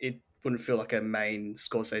character, it wouldn't feel like a main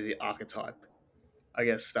Scorsese archetype. I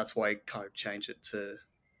guess that's why it kind of changed it to,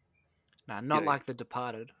 Nah, you not know, like The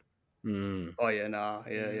Departed. Mm. oh yeah, nah,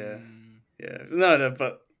 yeah, yeah, Mm. yeah. No,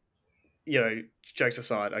 but jokes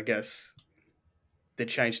aside, I guess the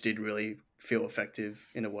change did really feel effective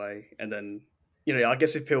in a way. And then, I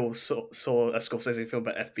guess if people saw a Scorsese film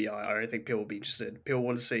about FBI, I don't think people would be interested. People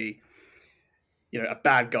want to see, a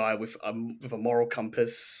bad guy with a moral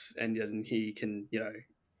compass, and then he can, you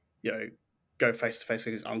know, go face to face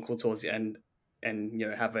with his uncle towards the end, and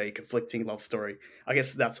have a conflicting love story. I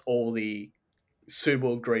guess that's all the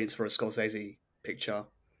suitable ingredients for a Scorsese picture.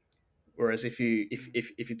 Whereas if you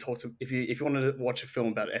talk to if you wanted to watch a film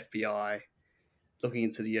about FBI looking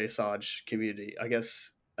into the Osage community, I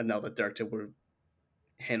guess another director would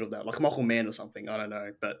handled that, like Michael Mann or something. I don't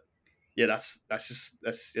know, but yeah, that's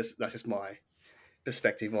just my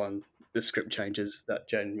perspective on the script changes that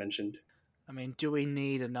Jen mentioned. I mean, do we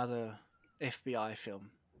need another FBI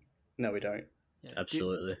film? No, we don't. Yeah.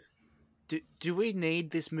 Absolutely. Do we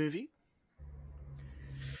need this movie?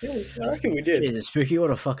 Yeah, I reckon we did. Jesus, Spooky, what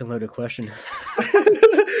a fucking loaded question.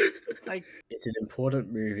 Like, It's an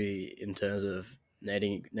important movie in terms of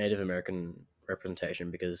Native American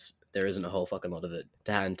representation because there isn't a whole fucking lot of it.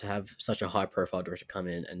 And to have such a high profile director come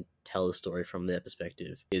in and tell a story from their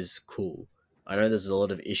perspective is cool. I know there's a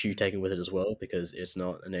lot of issue taken with it as well because it's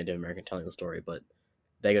not a Native American telling the story, but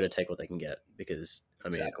they got to take what they can get because I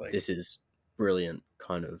mean Exactly. this is brilliant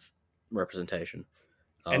kind of representation.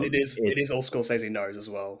 And it is all Scorsese knows as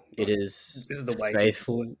well. It is This is the way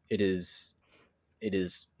faithful. It is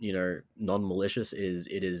non-malicious. It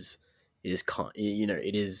is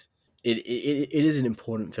an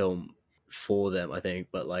important film for them, I think.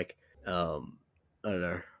 But like I don't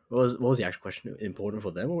know, what was the actual question? Important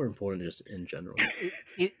for them or important just in general?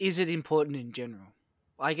 Is it important in general?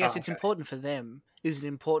 I guess it's okay. important for them. Is it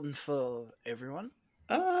important for everyone?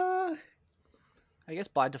 I guess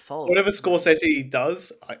by default, Whatever Scorsese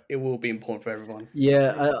does, it will be important for everyone.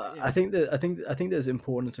 Yeah, I think there's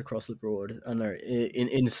importance across the board. I know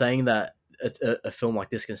in saying that a film like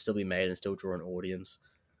this can still be made and still draw an audience.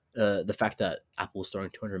 The fact that Apple's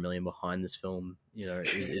throwing 200 million behind this film,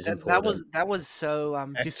 is important. that was so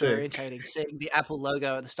disorientating seeing the Apple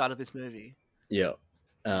logo at the start of this movie. Yeah.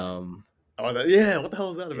 What the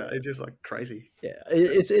hell is that about? It's just like crazy. Yeah,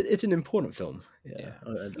 it's an important film. Yeah,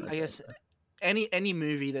 I guess any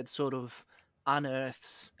movie that sort of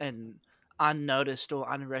unearths an unnoticed or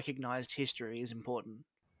unrecognized history is important.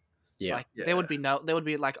 Yeah, like, there would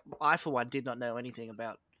be like, I for one did not know anything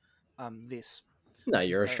about this. No,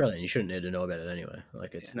 you're Australian. You shouldn't need to know about it anyway.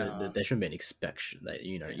 Like it's there shouldn't be an expectation that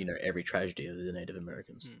you know every tragedy of the Native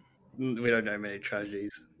Americans. We don't know many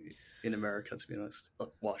tragedies in America, to be honest. Like,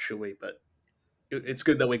 why should we? But it's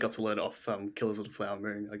good that we got to learn off Killers of the Flower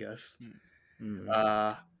Moon, I guess.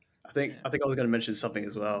 I think I was going to mention something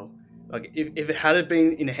as well. Like if it had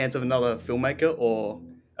been in the hands of another filmmaker or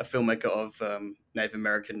a filmmaker of Native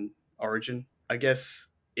American origin, I guess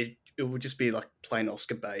it would just be like plain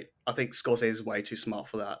Oscar bait. I think Scorsese is way too smart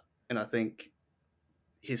for that, and I think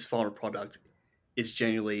his final product is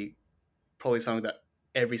genuinely probably something that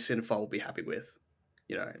every cinephile will be happy with.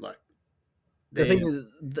 Like the thing is,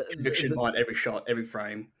 the conviction behind every shot, every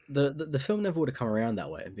frame. The film never would have come around that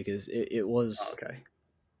way because it was okay.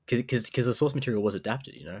 Because the source material was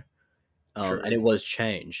adapted, and it was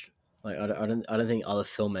changed. Like I don't think other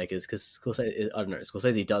filmmakers, because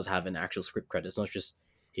Scorsese does have an actual script credit. It's not just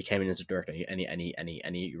he came in as a director and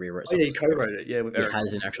he rewrote. Oh, yeah, he co-wrote it. Yeah, with Eric. He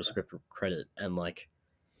has an actual script credit, and like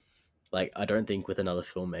I don't think with another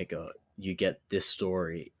filmmaker you get this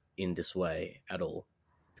story in this way at all,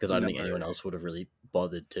 because I don't think anyone else would have really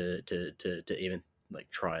bothered to even like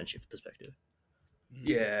try and shift perspective.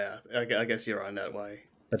 Yeah, I guess you're right that way.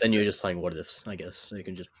 But then you're just playing what ifs, I guess. So you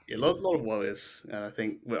can just a lot of what ifs, and I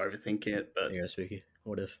think we're overthinking it. But there you go, Spooky.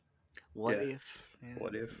 What if? What if? Yeah.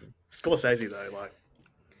 What if? Scorsese though, like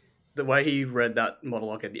the way he read that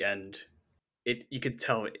monologue at the end, you could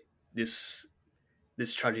tell this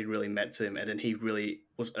tragedy really meant to him, and then he really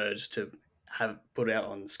was urged to have put it out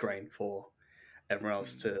on screen for everyone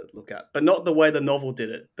else to look at, but not the way the novel did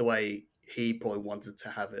it. The way he probably wanted to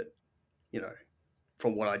have it,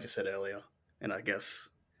 from what I just said earlier, and I guess.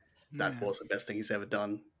 That was the best thing he's ever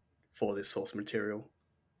done for this source material.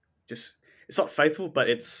 Just it's not faithful, but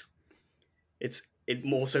it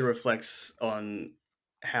also reflects on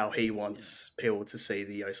how he wants people to see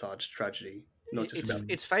the Osage tragedy. Not just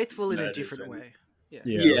it's faithful in a different way. Yeah.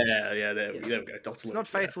 There we go. It's not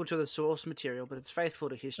faithful to the source material, but it's faithful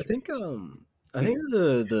to history. I think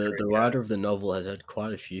the writer of the novel has had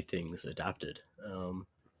quite a few things adapted.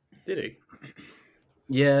 Did he?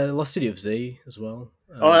 Yeah, Lost City of Z as well.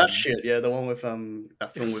 That shit. Yeah, the one with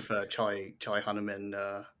that film with Charlie Hunnam and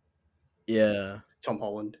Tom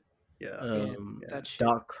Holland. Yeah,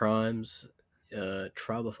 Dark Crimes,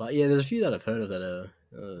 Trial by Fire. Yeah, there's a few that I've heard of that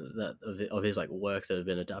of his like works that have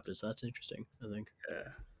been adapted. So that's interesting. I think.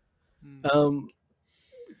 Yeah.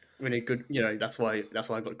 We need good. That's why I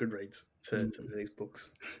got Goodreads to these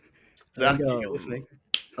books. So you're listening.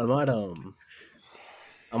 I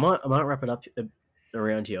might wrap it up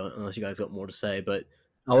around here unless you guys got more to say, but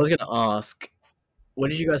I was going to ask, what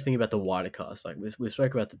did you guys think about the wider cast? Like we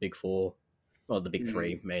spoke about the big four, well, the big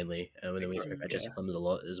three mainly, and then we spoke about Jesse Plemons a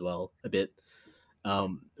lot as well, a bit. What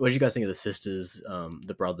did you guys think of the sisters,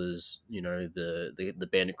 the brothers, the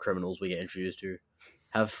bandit criminals we get introduced to?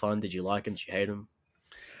 Have fun? Did you like them? Did you hate them?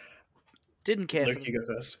 Didn't care Luke, for you them.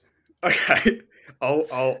 go first. Okay, I'll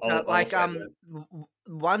No, I'll like say that.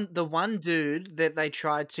 the one dude that they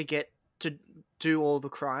tried to get to do all the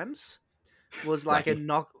crimes was like a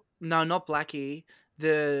Blackie. no, not Blackie,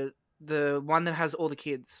 the one that has all the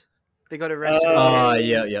kids. They got arrested all the Oh,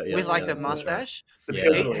 kids yeah. with like the That's right. mustache. The Yeah.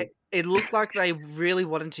 hillbilly. It looked like they really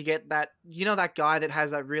wanted to get that. You know that guy that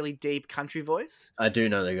has that really deep country voice. I do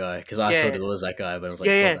know the guy because I thought Yeah, it was that guy, but I was like,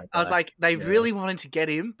 yeah, it's not yeah. that I was guy. like, they Yeah. really wanted to get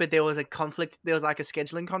him, but there was a conflict. There was like a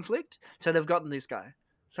scheduling conflict, so they've gotten this guy.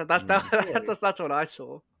 So that's what I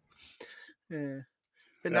saw. Yeah,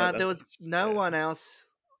 but no, there was no one else.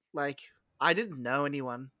 Like, I didn't know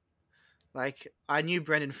anyone. Like, I knew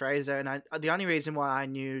Brendan Fraser, and the only reason why I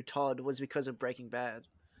knew Todd was because of Breaking Bad.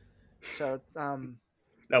 So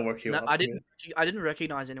That'll work you no, up. I didn't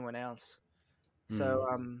recognize anyone else. So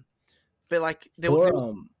Mm. but like For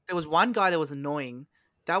there was one guy that was annoying.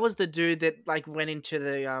 That was the dude that like went into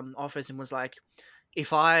the office and was like,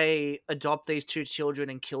 "If I adopt these two children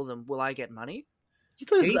and kill them, will I get money?" you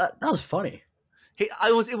thought He, that was funny.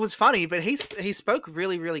 it was funny, but he spoke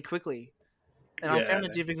really quickly, and I Yeah, found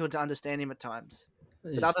it difficult to understand him at times.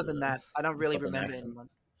 But Just other than that, I don't really Southern remember accent. anyone.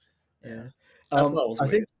 Yeah. that part was I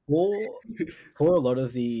think weird. for a lot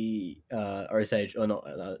of the Osage, or not,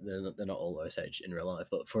 they're not all Osage in real life,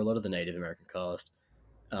 but for a lot of the Native American cast,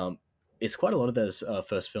 it's quite a lot of those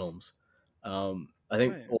first films. I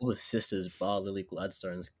think yeah. all the sisters, bar Lily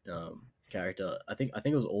Gladstone's character, I think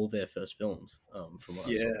it was all their first films. From what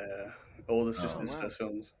I saw. Yeah, all the sisters' wow. first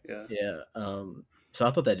films. Yeah, Yeah. So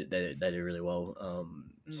I thought they did really well.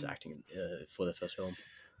 Just Mm. acting for their first film.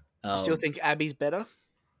 You still think Abby's better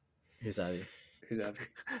Who's Abby? who's Abby?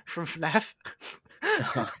 from FNAF?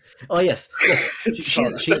 Oh yes.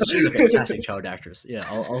 Sorry. She's a fantastic child actress. Yeah,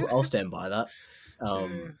 I'll stand by that.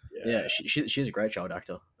 Yeah. She's a great child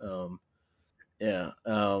actor. Yeah.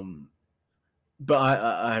 But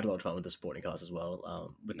I had a lot of fun with the supporting cast as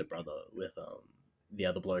well. With the brother, with the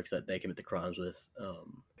other blokes that they commit the crimes with.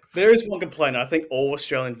 There is one complaint. I think all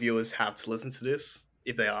Australian viewers have to listen to this,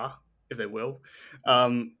 if they will.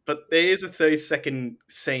 But there is a 30-second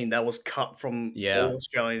scene that was cut from Yeah. all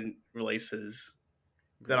Australian releases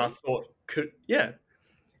that I Really? thought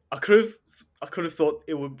I could have thought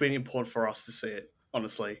it would be important for us to see it.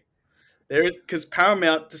 Honestly, there is because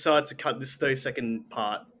Paramount decided to cut this 30-second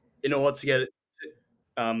part in order to get it.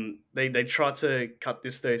 They tried to cut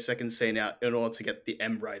this 30-second scene out in order to get the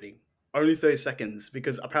M rating. Only 30 seconds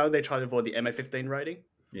because apparently they tried to avoid the MA15 rating.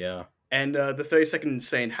 Yeah. And the 30-second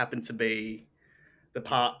scene happened to be the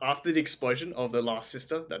part after the explosion of the last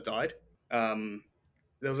sister that died.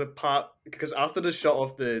 There was a part because after the shot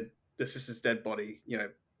of the sister's dead body,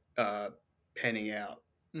 panning out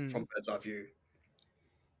from bird's eye view,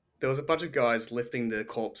 there was a bunch of guys lifting the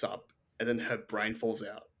corpse up, and then her brain falls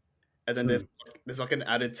out. And then there's like an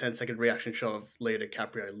added 10-second reaction shot of Leo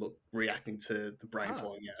DiCaprio reacting to the brain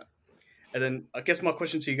falling out. And then I guess my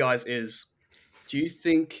question to you guys is, do you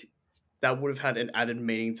think that would have had an added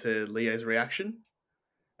meaning to Leo's reaction?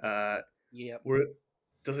 Yeah.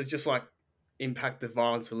 Does it just like impact the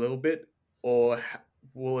violence a little bit, or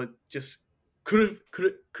will it just could have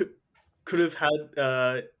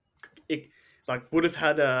had it like would have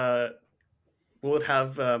had will it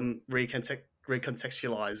have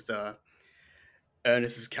recontextualized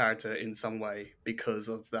Ernest's character in some way because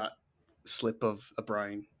of that slip of a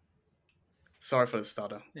brain? Sorry for the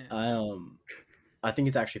stutter. Yeah. I think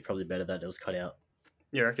it's actually probably better that it was cut out.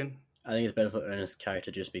 You reckon? I think it's better for Ernest's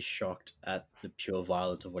character to just be shocked at the pure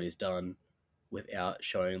violence of what he's done without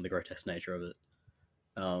showing the grotesque nature of it.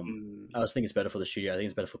 I was thinking it's better for the studio. I think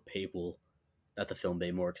it's better for people that the film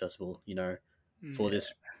be more accessible, for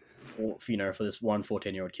this for this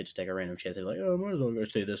 14-year-old kid to take a random chance and be like, oh, I might as well go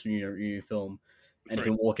see this new film. And he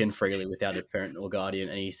can walk in freely without a parent or guardian,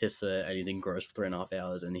 and he sits there and he's engrossed for 3.5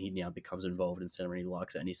 hours, and he now becomes involved in cinema, and he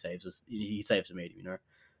likes it, and he saves us. He saves the medium,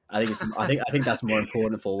 I think that's more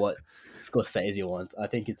important for what Scorsese wants. I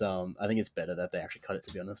think it's better that they actually cut it.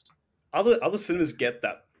 To be honest, Other cinemas get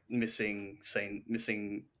that missing scene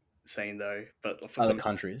though, but for other some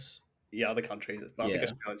countries, other countries, but I think Yeah.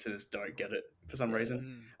 Australian cinemas don't get it for some Yeah.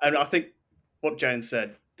 reason. And I think what Jane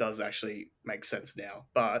said does actually make sense now,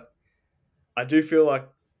 but I do feel like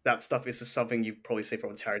that stuff is just something you probably see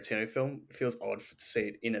from a Tarantino film. It feels odd to see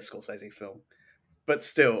it in a Scorsese film, but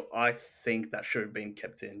still, I think that should have been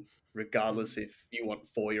kept in, regardless if you want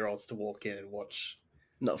 4-year-olds to walk in and watch.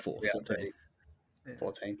 not 14.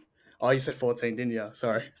 14. Oh, you said 14, didn't you?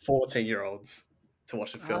 Sorry, 14-year-olds to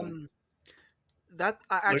watch the film. That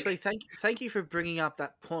I actually thank you for bringing up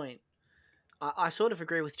that point. I sort of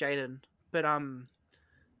agree with Jaden, but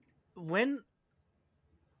when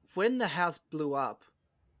when the house blew up,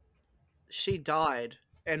 she died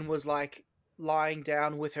and was like lying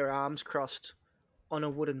down with her arms crossed on a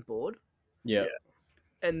wooden board. Yeah.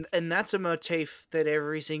 And that's a motif that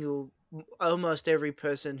almost every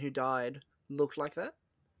person who died looked like that.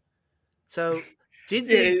 So did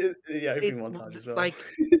every montage as well. like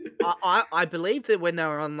I believe that when they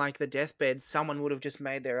were on like the deathbed, someone would have just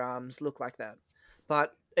made their arms look like that.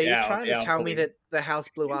 But are you trying to tell me that the house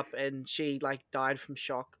blew up and she like died from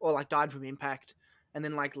shock or like died from impact and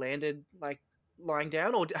then like landed like lying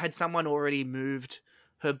down, or had someone already moved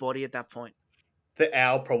her body at that point? The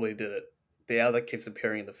owl probably did it. The owl that keeps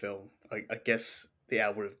appearing in the film. I guess the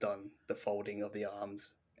owl would have done the folding of the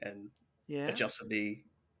arms and Yeah, adjusted the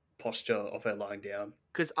posture of her lying down.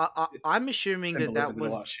 because I'm assuming Symbolism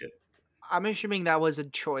and all that shit. I'm assuming that was a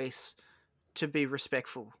choice to be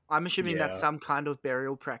respectful. I'm assuming that's Yeah. some kind of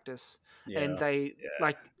burial practice, and Yeah. they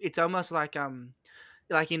like it's almost like in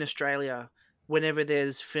Australia, whenever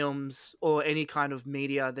there's films or any kind of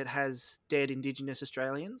media that has dead Indigenous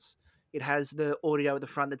Australians, it has the audio at the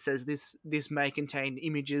front that says this may contain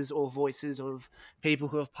images or voices of people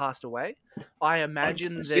who have passed away. I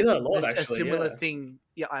imagine I see that a lot, there's a actually, similar yeah. thing.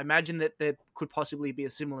 Yeah, I imagine that there could possibly be a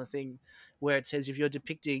similar thing where it says if you're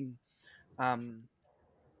depicting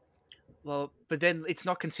well, but then it's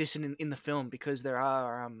not consistent in the film because there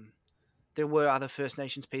were other First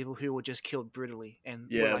Nations people who were just killed brutally and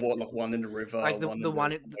were Yeah, like like one in the river, like one the in one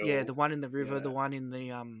the the one in the river, Yeah. the one in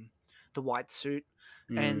the white suit,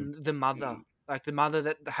 and Mm. the mother, like the mother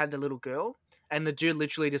that had the little girl, and the dude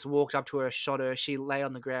literally just walked up to her, shot her, she lay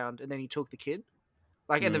on the ground, and then he took the kid,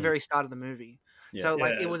 like at the Mm. very start of the movie. Yeah. So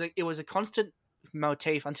like Yeah. it was a constant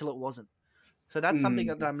motif until it wasn't. So that's something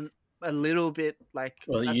Mm. that I'm a little bit like.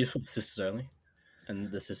 Was it used for the sisters only,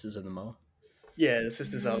 and the sisters and the mother? Yeah, the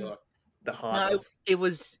sisters are Mm. the heart No, of it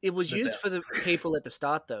was the used for the deaths. people at the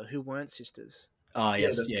start though who weren't sisters. Ah, Yeah,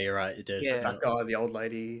 yes. Yeah, you're right. It did. Yeah. The fat guy, the old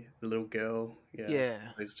lady, the little girl. Yeah,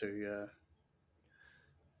 Yeah, those two. Yeah,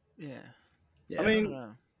 yeah. Yeah. I I don't mean,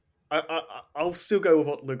 know. I'll still go with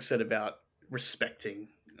what Luke said about respecting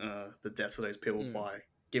the deaths of those people Mm. by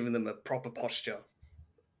giving them a proper posture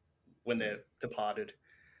when they're departed.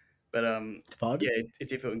 But Departed? yeah, it's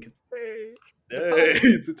different.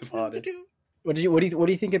 Departed. Departed. What do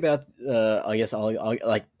you think about? I guess I'll like.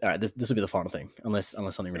 All right, this will be the final thing, unless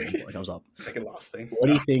something really important comes up. Second last thing. What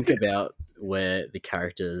do you think about where the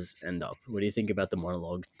characters end up? What do you think about the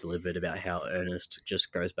monologue delivered about how Ernest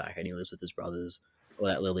just goes back and he lives with his brothers, or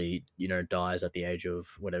that Lily, dies at the age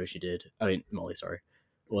of whatever she did? I mean, Molly, sorry,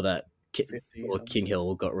 or that 50 or something. King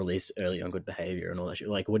Hill got released early on good behavior and all that shit.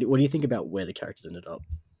 Like, what do you think about where the characters ended up?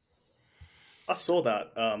 I saw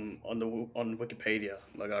that on Wikipedia.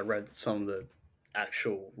 Like I read some of the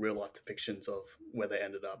actual real life depictions of where they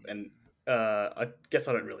ended up, and I guess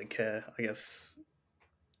I don't really care. I guess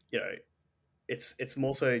it's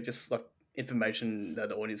more so just like information that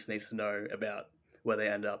the audience needs to know about where they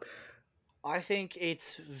end up. I think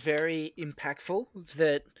it's very impactful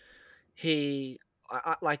that he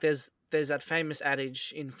like there's that famous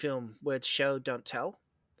adage in film where it's show don't tell.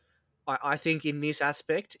 I think in this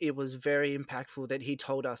aspect it was very impactful that he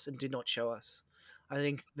told us and did not show us. I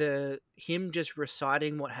think him just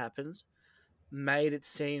reciting what happened made it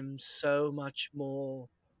seem so much more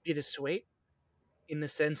bittersweet in the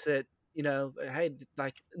sense that hey,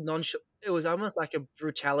 like it was almost like a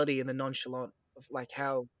brutality in the nonchalant of like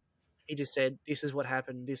how he just said, "This is what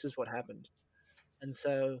happened. This is what happened." And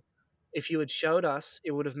so, if you had showed us,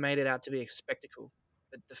 it would have made it out to be a spectacle.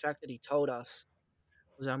 But the fact that he told us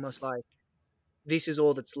was almost like, "This is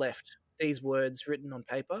all that's left." These words written on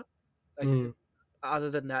paper. Like, other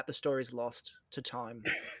than that, the story's lost to time.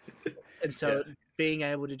 And so, Yeah. being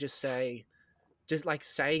able to just say, just like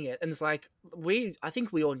saying it, and it's like I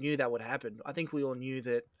think we all knew that would happen. I think we all knew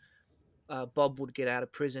that Bob would get out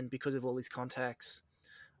of prison because of all his contacts.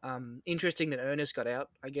 Interesting that Ernest got out.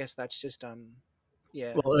 I guess that's just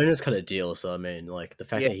yeah. Well, Ernest cut a deal, so I mean, like the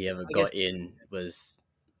fact Yeah, that he ever I got guess- in was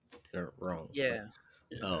wrong. Yeah,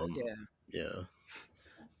 Like, yeah. yeah.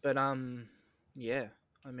 But yeah.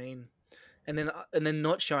 I mean, and then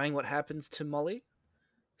not showing what happens to Molly,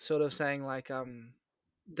 sort of saying like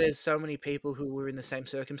there's so many people who were in the same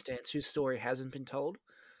circumstance whose story hasn't been told.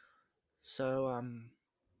 So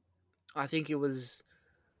I think it was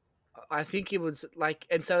like,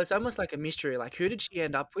 and so it's almost like a mystery. Like, who did she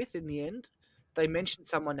end up with in the end? They mentioned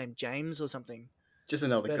someone named James or something. Just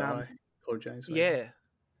another But guy called James. Maybe. yeah.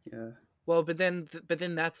 Yeah. Well, but then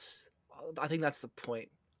that's. I think that's the point.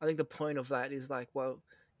 I think the point of that is like, well,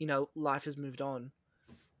 life has moved on,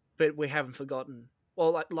 but we haven't forgotten.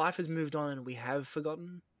 Well, like life has moved on and we have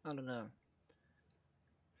forgotten. I don't know.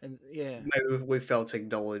 And yeah, maybe we failed to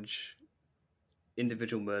acknowledge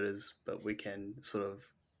individual murders, but we can sort of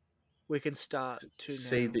we can start to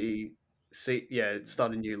see now.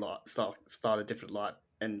 start a new light, start a different light,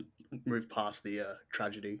 and move past the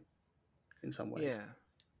tragedy in some ways. Yeah,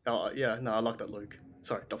 Oh yeah, no, I like that, Luke.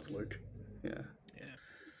 Sorry, Doctor Luke. Yeah,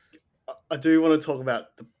 yeah. I do want to talk about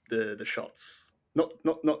the shots, not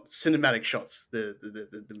cinematic shots,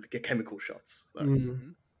 the chemical shots, like Mm. Hmm.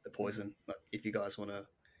 the poison. Like, if you guys want to,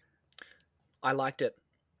 I liked it.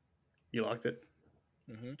 you liked it,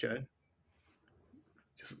 Hmm. Joe.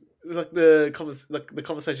 Just like the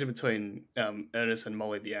conversation between Ernest and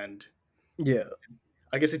Molly at the end. Yeah.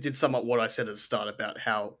 I guess it did sum up what I said at the start about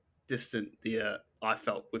how distant the I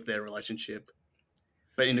felt with their relationship,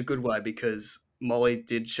 but in a good way because Molly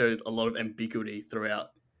did show a lot of ambiguity throughout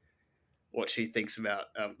what she thinks about.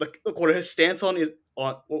 Look what her stance on is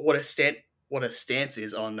on what her stance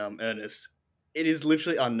is on Ernest. It is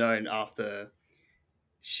literally unknown after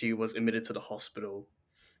she was admitted to the hospital,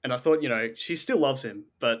 and I thought she still loves him,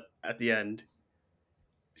 but at the end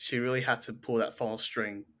she really had to pull that final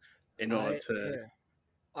string in order I to.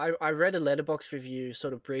 Yeah. I read a letterbox review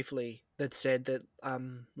sort of briefly that said that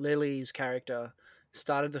Lily's character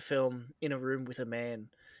started the film in a room with a man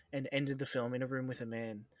and ended the film in a room with a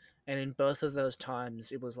man, and in both of those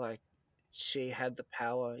times it was like she had the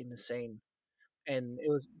power in the scene, and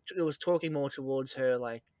it was talking more towards her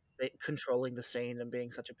like controlling the scene and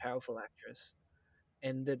being such a powerful actress,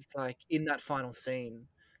 and that it's like in that final scene,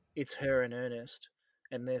 it's her and Ernest,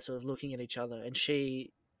 and they're sort of looking at each other, and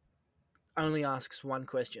she only asks one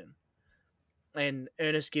question and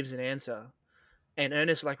Ernest gives an answer, and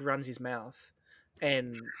Ernest like runs his mouth,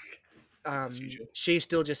 and As usual. she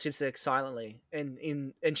still just sits there silently, and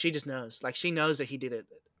she just knows, like she knows that he did it,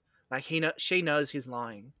 like she knows he's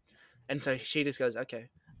lying, and so she just goes okay,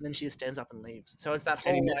 and then she just stands up and leaves. So it's that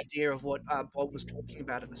And whole idea of what Bob was talking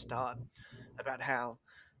about at the start, about how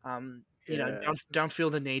yeah, don't feel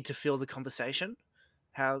the need to fill the conversation,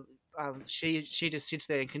 how she just sits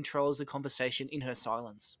there and controls the conversation in her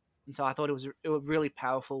silence. And so I thought it was really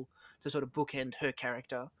powerful to sort of bookend her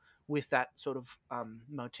character with that sort of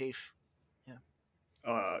motif. Yeah.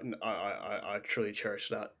 I truly cherish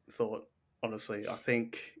that thought. Honestly, I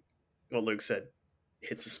think what Luke said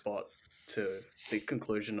hits a spot to the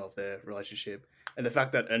conclusion of their relationship, and the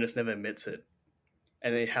fact that Ernest never admits it,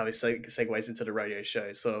 and then how he segues into the radio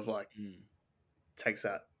show, sort of like Mm. takes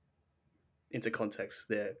that into context.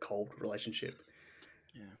 Their cold relationship.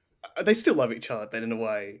 Yeah. They still love each other, but in a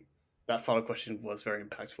way, that final question was very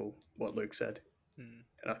impactful. What Luke said, Mm.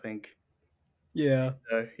 and I think, Yeah.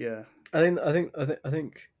 yeah, I think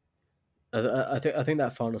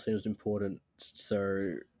that final scene was important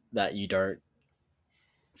so that you don't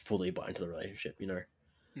fully buy into the relationship,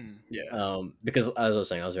 Mm. yeah, because as I was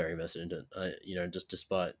saying, I was very invested in it.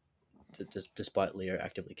 Just despite Leo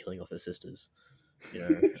actively killing off his sisters,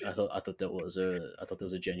 I thought there was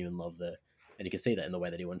a genuine love there, and you can see that in the way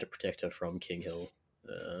that he wanted to protect her from King Hill.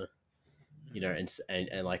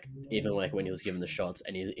 And like even like when he was given the shots,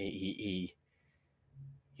 and he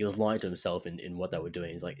was lying to himself in what they were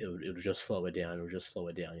doing. He's like, it would just slow it down. It would just slow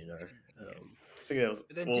it down. I think that was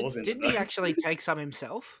But then what was in it. didn't he actually take some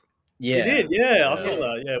himself? He Yeah, did, yeah. I saw Yeah.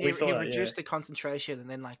 that. Yeah, we saw He that. Yeah, reduced the concentration and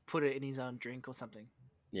then like put it in his own drink or something.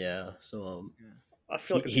 yeah. So Yeah. I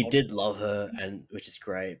feel like it's he did love her, and which is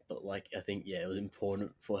great. But like, I think it was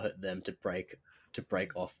important for them to break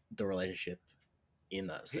off the relationship in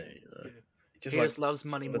that scene. Yeah. just He like just loves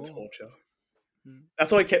money the more. torture. Mm.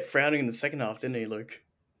 That's why he kept frowning in the second half, didn't he, Luke?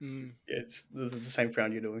 Mm. Yeah, it's the same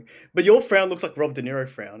frown you're doing, but your frown looks like Rob De Niro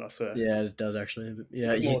frown. I swear. Yeah, it does actually.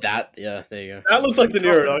 Yeah, It's more- yeah. There you go. That looks like De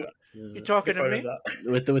Niro. Like, You Yeah. talking to photo me? of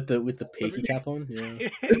that. With the peaky cap on. Yeah.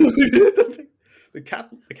 the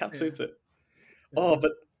cap Yeah. suits it. Oh,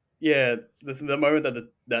 but yeah, the moment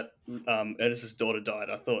that Ernest's daughter died,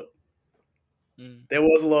 I thought Mm. there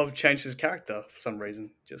was a lot of change to his character for some reason.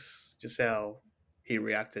 Just how he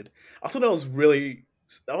reacted. I thought that was really.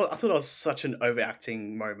 I thought that was such an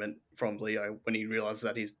overacting moment from Leo when he realized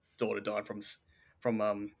that his daughter died from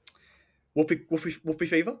whoopee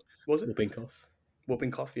fever, was it? Whooping cough.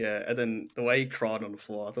 Whooping cough, yeah. And then the way he cried on the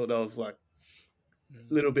floor, I thought that was like a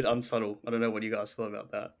Mm. little bit unsubtle. I don't know what you guys thought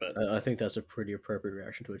about that, but I think that's a pretty appropriate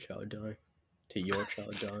reaction to a child dying, to your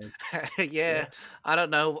child dying. Yeah, I don't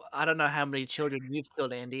know how many children you've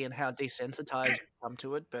killed, Andy, and how desensitized you come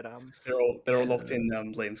to it, but they're all Yeah. locked in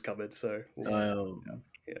Liam's cupboard. So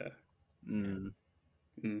yeah, Mm,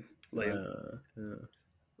 Liam. yeah.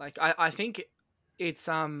 like I think it's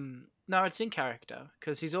no, it's in character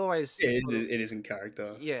because he's always Yeah, sort of, it is in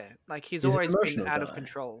character. yeah, like he's He's an always been emotional out of guy.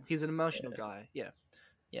 control. He's an emotional guy, yeah.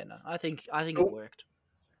 Yeah, no, I think it But, worked.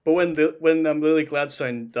 but when Lily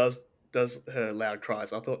Gladstone does her loud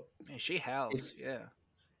cries, I thought Yeah, she howls. if Yeah,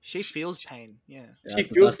 she feels pain. Yeah, Yeah, she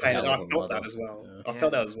feels that's the pain, and hell I of a felt that mother. as well. Yeah. I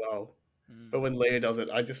felt yeah. that as well. Mm, But when Leo does it,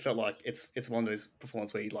 I just felt like it's one of those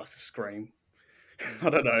performances where he likes to scream. mm. I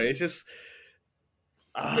don't know. It's just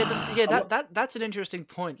Yeah, I'm not, that's an interesting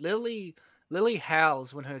point. Lily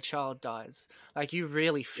howls when her child dies. Like you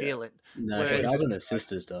really yeah. feel it. No, Or she his Whereas, houses when sister her dies.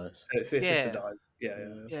 sisters dies. His sister yeah, dies. Yeah, yeah. Yeah, yeah,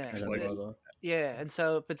 and her yeah, Explosion. mother. yeah, and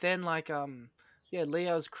so, but then like yeah,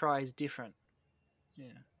 Leo's cry is different.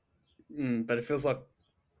 Yeah, But it feels like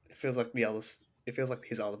the others. It feels like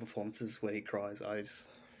his other performances when he cries. yeah,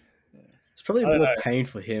 It's probably I don't more know. pain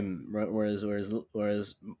for him, right?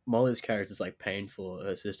 Whereas Molly's character is like pain for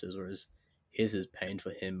her sisters, whereas his is pain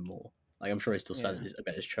for him more. Like I'm sure he's still sad yeah.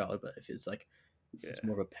 about his child, but if it's like Yeah. it's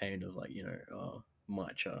more of a pain of like oh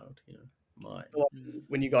my child, my Like, Mm.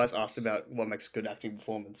 when you guys asked about what makes a good acting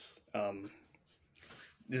performance,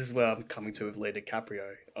 this is where I'm coming to with Leo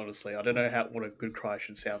DiCaprio. Honestly, I don't know what a good cry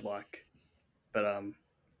should sound like, but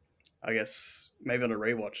I guess maybe on a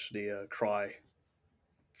rewatch, the cry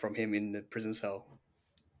from him in the prison cell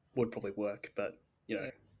would probably work. But you know,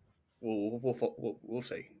 Yeah, we'll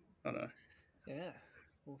see. I don't know. yeah.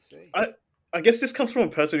 We'll see. I I guess this comes from a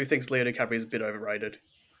person who thinks Leo DiCaprio is a bit overrated.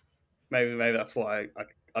 Maybe that's why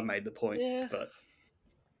I made the point, Yeah. but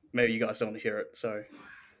maybe you guys don't want to hear it. So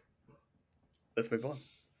let's move on.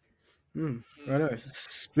 Right.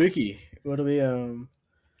 Spooky. What do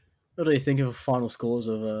you think of final scores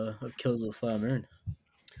of Killers of the Flower Moon?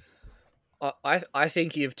 I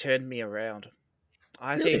think you've turned me around.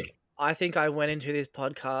 Really? I think I went into this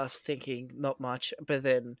podcast thinking not much, but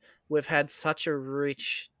then we've had such a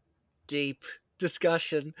rich, deep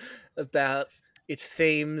discussion about its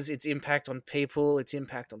themes, its impact on people, its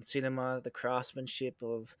impact on cinema, the craftsmanship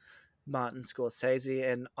of Martin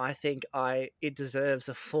Scorsese, and I think it deserves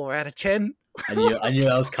a 4 out of 10. I knew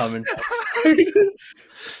that was coming.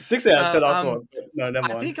 6 out of 10. I Um, thought. No, never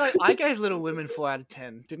I mind. think I gave Little Women 4 out of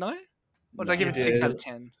 10, didn't I? Or did I Nah, give You it six out did of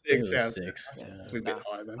ten? I think it 6 was out of 10. six. Yeah, It's Yeah. a bit no.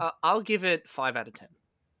 higher then. I'll give it 5 out of 10.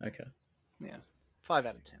 Okay. Yeah, 5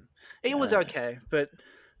 out of 10. It was Yeah. okay, but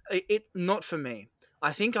it not for me.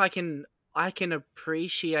 I think I can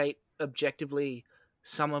appreciate objectively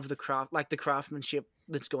some of the craft, like the craftsmanship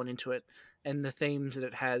that's gone into it, and the themes that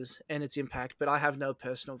it has, and its impact. But I have no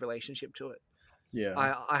personal relationship to it. Yeah.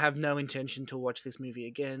 I have no intention to watch this movie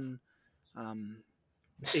again. Um,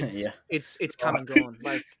 Yeah. it's come and gone.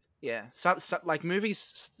 Like yeah, like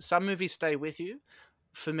some movies stay with you.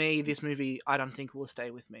 For me, this movie I don't think will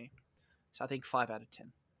stay with me. So I think 5 out of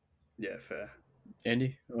 10. Yeah, fair.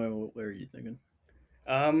 Andy, where are you thinking?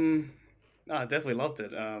 No, I definitely loved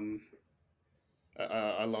it.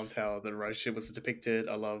 I loved how the relationship was depicted.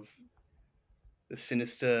 I love the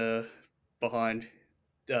sinister behind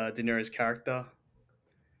De Niro's character.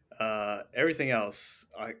 Everything else,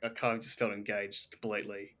 I kind of just felt engaged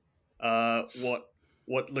completely.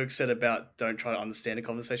 What Luke said about don't try to understand a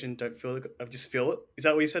conversation, don't feel it, just feel it. Is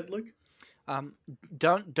that what you said, Luke? Um,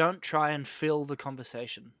 don't try and fill the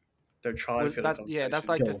conversation. Don't try to With feel the that, yeah, that's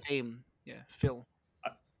conversation. like the Phil. theme. Yeah, fill. I,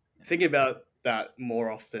 Thinking about that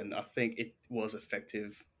more often, I think it was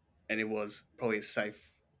effective, and it was probably a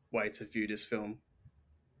safe way to view this film.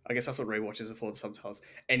 I guess that's what rewatches are for sometimes.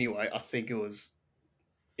 Anyway, I think it was.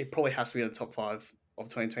 It probably has to be in the top 5 of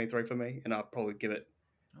 2023 for me, and I'll probably give it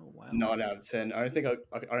Oh wow. 9 out of 10. I don't think I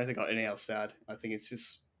got anything else sad. I think it's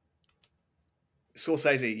just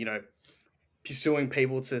Scorsese, pursuing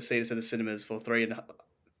people to see this at the cinemas for 30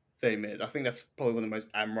 minutes. I think that's probably one of the most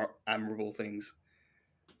admirable things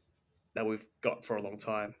that we've got for a long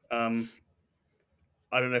time.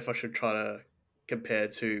 I don't know if I should try to compare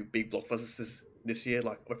to big blockbusters this year,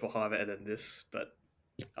 like Oppenheimer and then this, but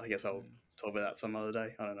I guess I'll talk about that some other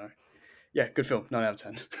day. I don't know. Yeah, good film. 9 out of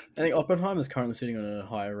 10. I think Oppenheimer is currently sitting on a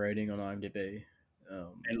higher rating on IMDb.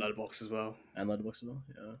 And Letterboxd as well. And Letterboxd as well.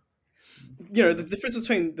 Yeah. The difference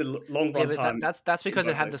between the long Yeah, run but time. that's because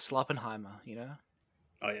it both had the those. Sloppenheimer. You know.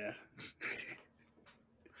 Oh yeah.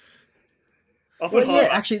 Well, Oppenheimer. yeah,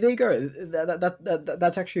 actually, there you go.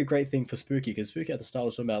 That's actually a great thing for Spooky, because Spooky at the start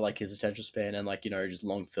was talking about like his attention span and like just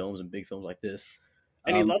long films and big films like this.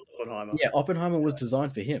 And he loved Oppenheimer. Yeah, Oppenheimer was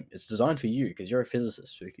designed for him. It's designed for you because you're a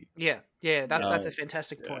physicist, Spooky. Yeah, that's a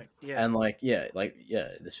fantastic yeah. point. Yeah, And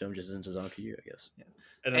this film just isn't designed for you, I guess.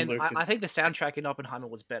 And then and Luke I think the soundtrack in Oppenheimer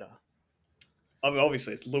was better. I mean,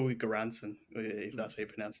 obviously, it's Louis Göransson, if that's how you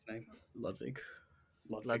pronounce his name. Ludwig.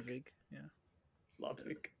 Ludwig. Yeah.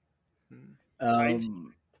 Ludwig.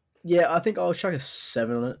 Yeah, I think I'll chuck a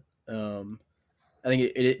 7 on it. I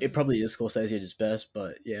think it probably is Scorsese at his best,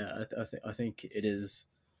 but yeah, I think it is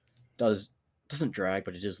doesn't drag,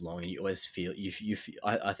 but it is long, and you always feel you you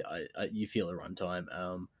feel a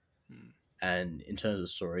runtime. And in terms of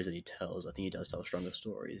stories that he tells, I think he does tell stronger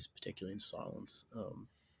stories, particularly in silence.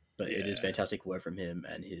 But it is fantastic work from him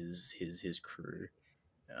and his crew,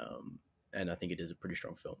 and I think it is a pretty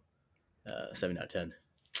strong film. 7 out of 10.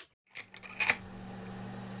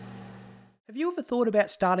 Have you ever thought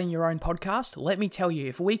about starting your own podcast? Let me tell you,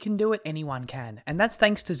 if we can do it, anyone can. And that's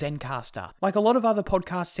thanks to Zencaster. Like a lot of other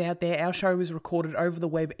podcasts out there, our show is recorded over the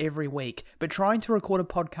web every week. But trying to record a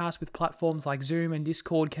podcast with platforms like Zoom and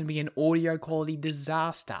Discord can be an audio quality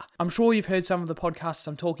disaster. I'm sure you've heard some of the podcasts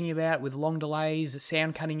I'm talking about with long delays,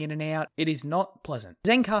 sound cutting in and out. It is not pleasant.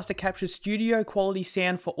 Zencaster captures studio quality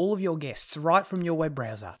sound for all of your guests right from your web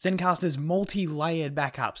browser. Zencaster's multi-layered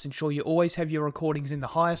backups ensure you always have your recordings in the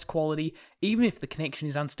highest quality, even if the connection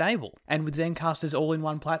is unstable. And with Zencaster's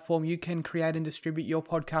all-in-one platform, you can create and distribute your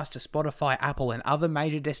podcast to Spotify, Apple, and other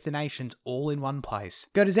major destinations all in one place.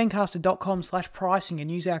 Go to Zencaster.com/pricing and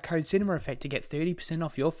use our code CinemaEffect to get 30%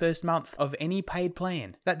 off your first month of any paid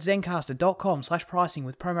plan. That's Zencaster.com/pricing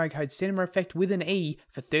with promo code CinemaEffect with an E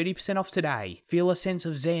for 30% off today. Feel a sense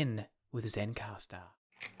of Zen with Zencaster.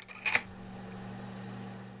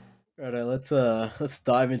 Righto, let's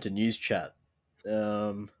dive into news chat.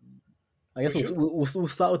 I guess we'll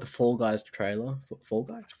start with the Fall Guys trailer. Fall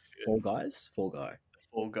Guy,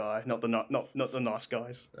 not the nice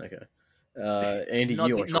guys. Okay, Andy, not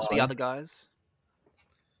you the other guys.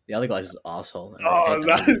 The other guy's an asshole. Oh,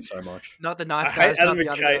 no. So much. Not the nice guys. Not the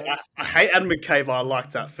other guys. I hate Adam McKay, but I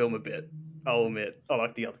liked that film a bit. I'll admit, I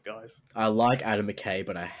like the other guys. I like Adam McKay,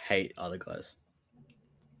 but I hate other guys.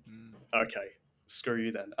 Okay, screw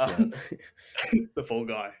you then. Yeah. The Fall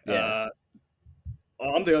Guy. Yeah.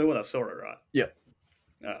 I'm the only one that saw it, right? Yep.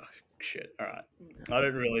 Oh, shit. All right. I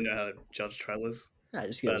don't really know how to judge trailers. Nah,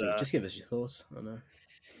 just give us your thoughts. I don't know.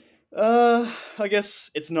 I guess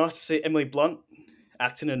it's nice to see Emily Blunt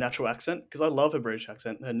act in a natural accent, because I love her British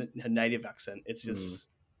accent, her native accent. It's just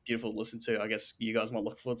beautiful to listen to. I guess you guys might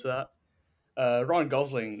look forward to that. Ryan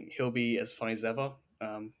Gosling, he'll be as funny as ever.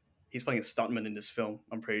 He's playing a stuntman in this film,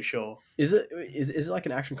 I'm pretty sure. Is it like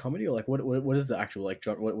an action comedy, or like what is the actual like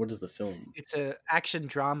what is the film? It's an action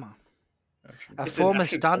drama. A former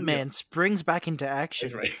stuntman springs back into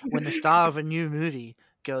action when the star of a new movie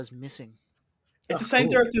goes missing. It's the same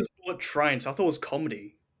director as Bullet Train, so I thought it was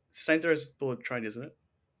comedy. It's the same director as Bullet Train, isn't it?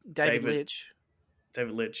 David Leitch.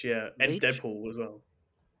 David Leitch, yeah. And Deadpool as well.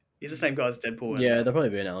 He's the same guy as Deadpool. Yeah, there'll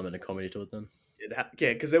probably be an element of comedy to it then.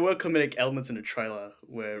 Yeah, because there were comedic elements in the trailer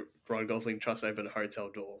where Ryan Gosling tries to open a hotel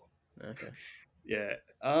door. Okay. Yeah.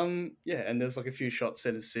 Yeah, and there's like a few shots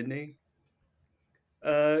set in Sydney.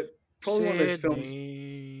 Probably one of those films.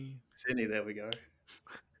 Sydney, there we go.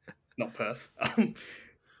 Not Perth.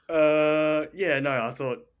 Yeah, no, I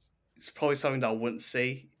thought it's probably something that I wouldn't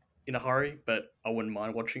see in a hurry, but I wouldn't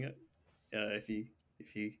mind watching it.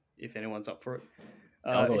 If anyone's up for it.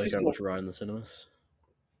 I'll probably go watch Ryan in the cinemas.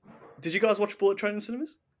 Did you guys watch Bullet Train in the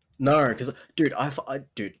cinemas? No, because dude,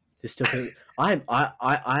 there's still. I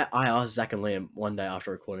asked Zach and Liam one day after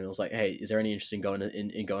recording. I was like, "Hey, is there any interest in going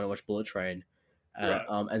to watch Bullet Train?" Right.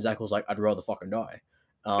 And Zach was like, "I'd rather fucking die."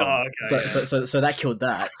 Okay. So that killed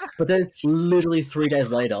that. But then, literally 3 days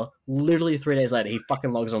later, he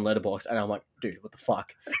fucking logs on Letterboxd, and I'm like, "Dude, what the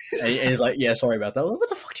fuck?" And he's like, "Yeah, sorry about that." I'm like, what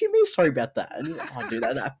the fuck do you mean, sorry about that? And like, oh, dude,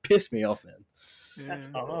 that pissed me off, man. That's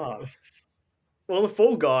ass. Well, the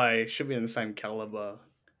Fall Guy should be in the same caliber,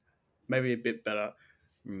 maybe a bit better.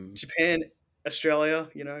 Japan, Australia,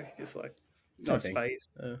 just like nice phase.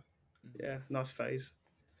 Yeah, nice phase.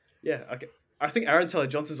 Yeah, okay. I think Aaron Taylor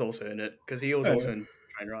Johnson's also in it because he was also in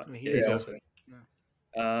Train, right? He's also in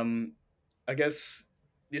it. I guess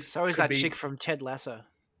this. So is that chick from Ted Lasso?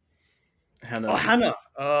 Hannah. Oh, Hannah,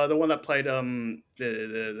 the one that played the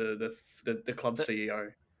club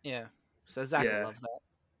CEO. Yeah. So Zach will love that.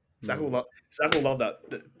 Zach will love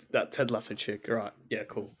that Ted Lasso chick. Right. Yeah,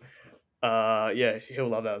 cool. Yeah, he'll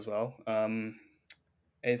love that as well.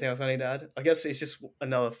 Anything else I need to add? I guess it's just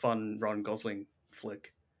another fun Ryan Gosling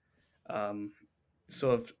flick.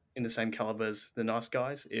 Sort of in the same caliber as The Nice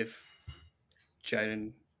Guys, if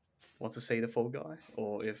Jaden wants to see The Fall Guy,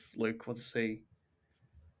 or if Luke wants to see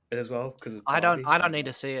it as well. Because I don't need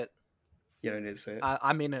to see it. You don't need to see it.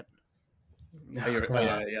 I'm in it. Oh,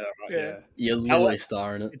 yeah. You're literally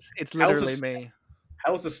starring it. It's literally me.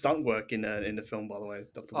 How was the stunt work in the film, by the way,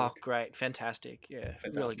 Dr. Luke? Oh, great. Fantastic. Yeah.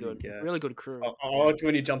 Really good. Yeah. Really good crew. I liked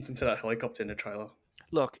when he jumped into that helicopter in the trailer.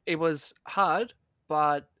 Look, it was hard,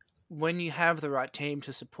 but when you have the right team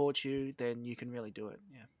to support you, then you can really do it.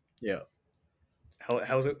 Yeah. Yeah.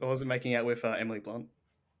 How was it making out with Emily Blunt?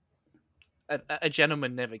 a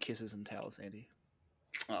gentleman never kisses and tells, Andy.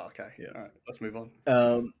 Oh, okay. Yeah. All right, let's move on.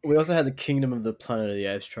 We also had the Kingdom of the Planet of the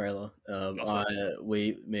Apes trailer. Awesome.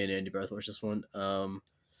 Me and Andy both watched this one.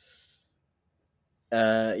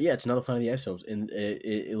 It's another Planet of the Apes film, and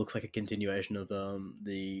it looks like a continuation of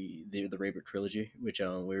the reboot trilogy, which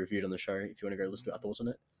we reviewed on the show. If you want to go listen to our thoughts on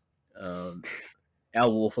it, our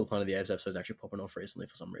War for the Planet of the Apes episode is actually popping off recently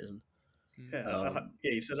for some reason. Yeah,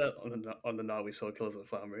 you said that on the night we saw Killers of the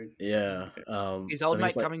Flower Moon. Yeah. Is old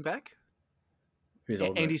mate coming back? Who's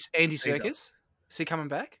old mate? Andy Serkis? Is he coming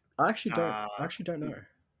back? I actually don't know.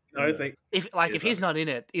 I don't think if he's not in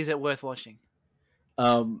it, is it worth watching?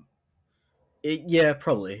 Yeah,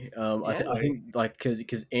 probably. Yeah? I think like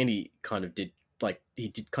because Andy kind of did he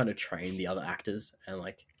did kind of train the other actors and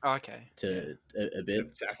Okay. a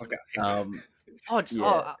bit. to act like that.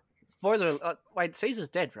 Spoiler! Wait, Caesar's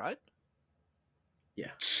dead, right?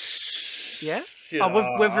 Yeah. Yeah.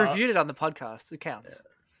 Yeah. We've reviewed it on the podcast. It counts.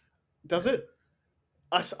 Does it?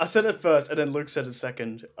 I said it first, and then Luke said it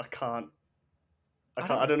second. I can't.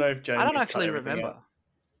 I don't know if Jamie. I don't actually remember.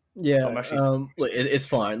 Yeah. I'm actually Look, it's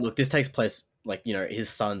fine. Look, this takes place his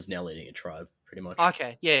son's now leading a tribe, pretty much.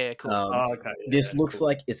 Okay. Yeah. Cool. Okay. Yeah, This looks cool.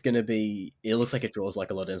 like it's gonna be. It looks like it draws a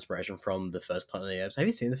lot of inspiration from the first Planet of the Apes. Have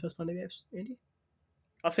you seen the first Planet of the Apes, Andy?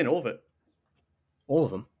 I've seen all of it. All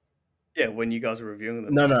of them? Yeah, when you guys were reviewing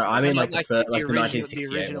them. No. I mean the original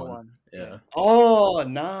 1968 one. one. Yeah. Oh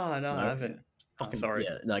no, I haven't. Fucking, sorry.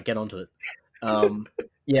 Yeah, no, get onto it.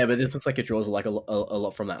 Yeah, but this looks like it draws a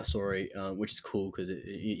lot from that story, which is cool because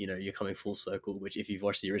you're coming full circle. Which if you've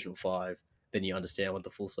watched the original 5, then you understand what the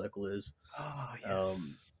full circle is. Oh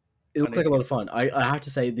yes. It looks like a lot of fun. I have to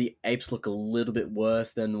say the apes look a little bit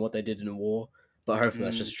worse than what they did in War, but hopefully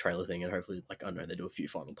that's just a trailer thing, and hopefully I don't know, they do a few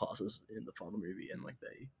final passes in the final movie, and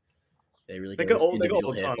they really They get got all- those they got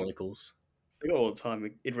individual all the hair time. follicles. They got all the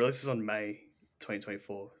time. It releases on May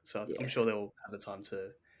 2024, so Yeah. I'm sure they'll have the time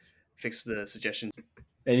to fix the suggestion.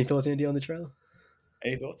 Any thoughts, Andy, on the trailer?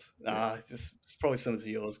 Any thoughts? It's probably similar to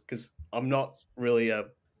yours because I'm not really a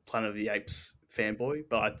Planet of the Apes fanboy,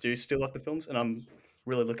 but I do still like the films, and I'm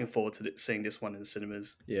really looking forward to seeing this one in the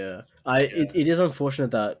cinemas. Yeah, it is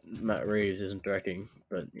unfortunate that Matt Reeves isn't directing,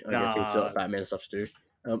 but I guess he's still got Batman stuff to do.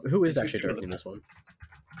 Who is He's actually still got directing this one?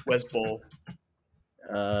 Wes Ball.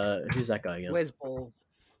 Who's that guy again? Wes Ball.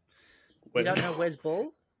 You Wes don't Ball. know Wes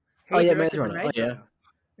Ball? Oh, He yeah, directed Maze the Runner. Maze Oh, yeah. Runner.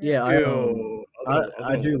 Yeah, Ew.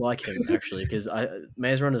 I do like him actually because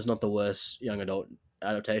Maze Runner is not the worst young adult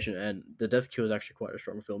adaptation, and The Death Cure is actually quite a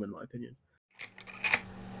strong film in my opinion.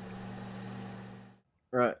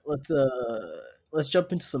 Right, let's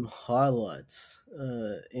jump into some highlights.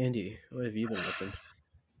 Andy, what have you been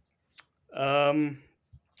watching?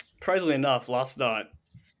 Crazily enough, last night,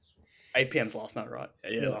 8 p.m.'s last night, right?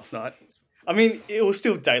 Yeah, Yeah. last night. I mean, it was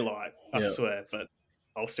still daylight, I Yeah. swear, but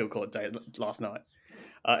I'll still call it day last night.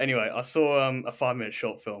 Anyway, I saw a 5-minute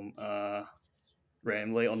short film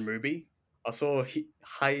randomly on Mubi. I saw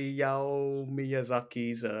Hayao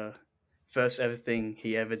Miyazaki's first ever thing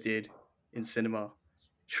he ever did in cinema,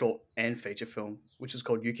 short and feature film, which is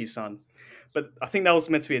called Yuki-san. But I think that was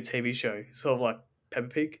meant to be a TV show, sort of like Peppa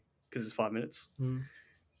Pig, because it's 5 minutes.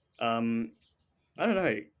 I don't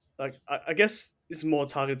know. Like, I guess this is more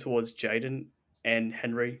targeted towards Jaden and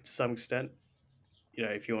Henry to some extent. You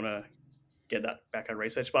know, if you want to get that background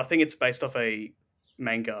research, but I think it's based off a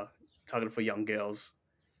manga targeted for young girls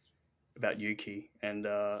about Yuki, and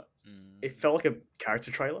it felt like a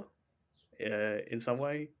character trailer in some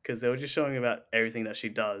way because they were just showing about everything that she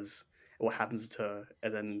does, what happens to her,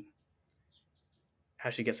 and then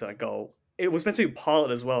how she gets to that goal. It was meant to be a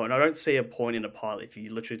pilot as well, and I don't see a point in a pilot if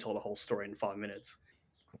you literally told a whole story in 5 minutes.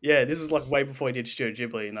 Yeah, this is like way before he did Studio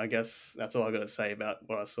Ghibli, and I guess that's all I got to say about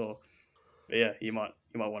what I saw. But yeah, you might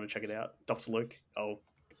want to check it out, Dr. Luke. I'll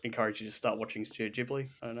encourage you to start watching Studio Ghibli.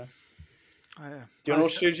 I don't know. Oh, yeah. Do you want to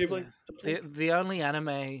watch Studio Ghibli? Yeah. The only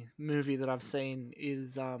anime movie that I've seen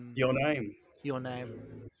is Your Name. Your Name,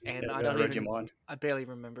 and Yeah, I don't read even. your mind. I barely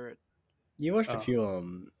remember it. You watched a few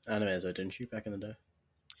animes, though, didn't you, back in the day?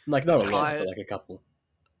 Like not a lot, but like a couple.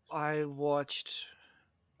 I watched.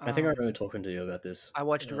 I think I remember talking to you about this. I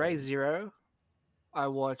watched Ray Zero. I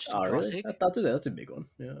watched really? Gothic. That's a big one.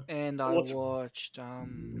 Yeah. And I watched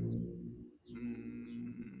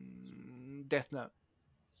Death Note.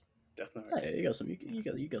 Death Note. Hey, you got some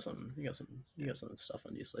stuff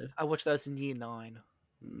under your sleeve. I watched those in year 9.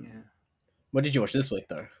 Yeah. What did you watch this week,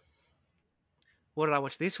 though? What did I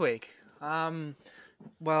watch this week?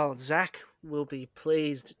 Well, Zach will be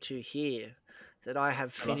pleased to hear that I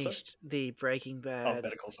have finished the Breaking Bad,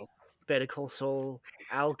 Better Call Saul,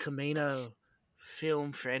 El Camino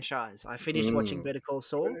film franchise. I finished watching Better Call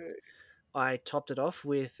Saul. I topped it off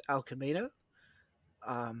with El Camino.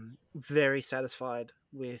 Very satisfied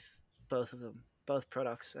with both of them. Both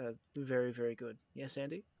products are very, very good. Yes,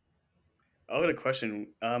 Andy? I've got a question.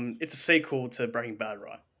 It's a sequel to Breaking Bad,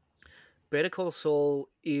 right? Better Call Saul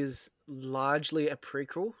is largely a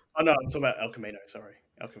prequel. Oh no, I'm talking about El Camino. Sorry,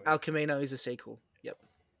 El Camino. El Camino is a sequel. Yep.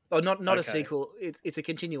 Oh, not a Okay. sequel. It's a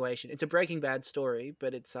continuation. It's a Breaking Bad story,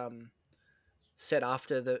 but it's set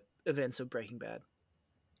after the events of Breaking Bad.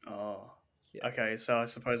 Oh, Yeah. okay. So I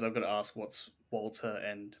suppose I've got to ask, what's Walter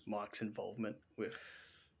and Mike's involvement with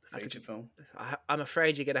the feature film? I'm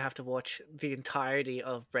afraid you're going to have to watch the entirety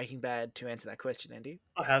of Breaking Bad to answer that question, Andy.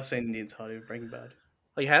 I have seen the entirety of Breaking Bad.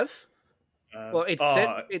 Oh, you have? Well, it's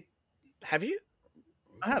set. Have you?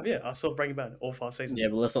 I have, yeah. I saw Breaking Bad, all 5 seasons. Yeah,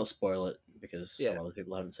 but let's not spoil it because Yeah. some other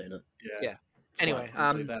people haven't seen it. Yeah. That's Anyway, why it's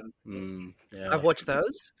obviously that. Yeah. I've watched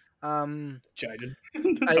those. Jaded.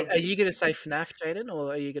 Are you going to say FNAF, Jaden,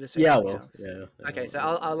 or are you going to say Yeah, something well, else? yeah. Okay, so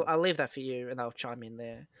I'll leave that for you, and I'll chime in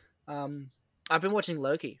there. I've been watching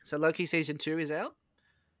Loki. So Loki season 2 is out.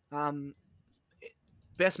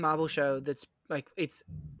 Best Marvel show that's like it's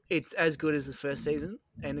as good as the first season,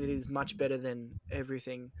 and it is much better than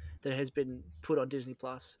everything that has been put on Disney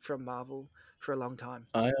Plus from Marvel for a long time.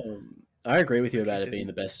 I agree with you Okay, about it season- being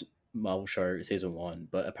the best Marvel show season 1,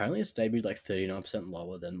 but apparently it's debuted like 39%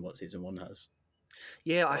 lower than what season 1 has.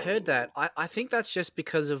 Yeah, I heard that. I think that's just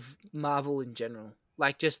because of Marvel in general.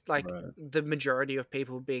 Like Right. the majority of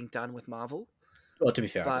people being done with Marvel. Well, to be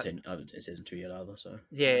fair, But- I haven't seen season 2 yet either, so.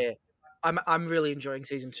 Yeah, I'm really enjoying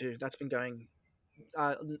season 2. That's been going.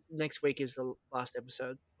 Next week is the last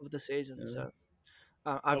episode of the season, Yeah. so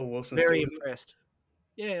I'm Oh, Wilson's very still in it? impressed.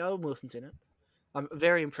 Yeah, Owen Wilson's in it. I'm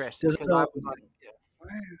very impressed Does it, because I was like,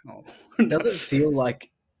 Wow. Does it feel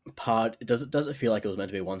like does it feel like it was meant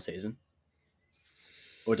to be one season?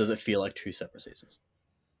 Or does it feel like 2 separate seasons?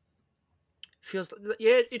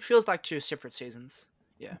 it feels like 2 separate seasons.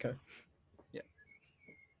 Yeah. Okay. Yeah.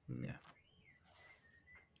 Hmm. Yeah.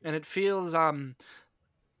 And it feels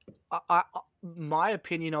my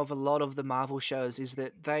opinion of a lot of the Marvel shows is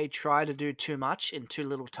that they try to do too much in too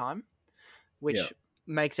little time, which Yeah.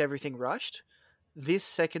 makes everything rushed. This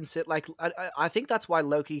second set, like I think that's why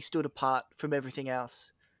Loki stood apart from everything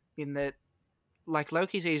else, in that, like,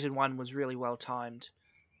 Loki season 1 was really well timed,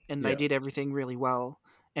 and they Yeah. did everything really well,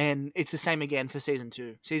 and it's the same again for season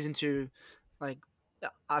 2. Season 2, like,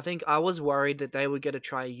 I think I was worried that they were going to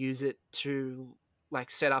try use it to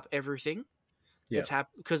like set up everything that's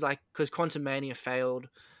happened, because Quantum Mania failed,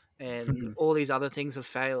 and all these other things have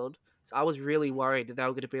failed. So I was really worried that they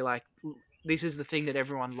were going to be like, this is the thing that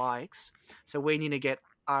everyone likes, so we need to get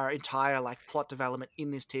our entire like plot development in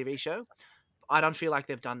this TV show. I don't feel like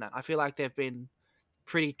they've done that. I feel like they've been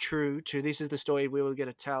pretty true to, this is the story we were going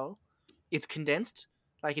to tell. It's condensed,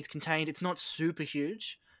 like it's contained. It's not super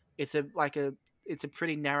huge. It's a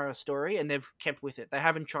pretty narrow story, and they've kept with it. They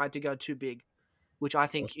haven't tried to go too big, which I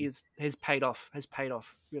think Awesome. has paid off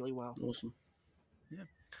really well. Awesome. Yeah.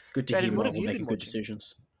 Good to Jaden, hear what have Marvel you been making good watching?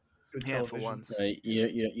 decisions. Good Yeah, for television. once.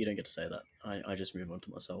 You don't get to say that. I just move on to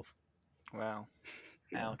myself. Wow.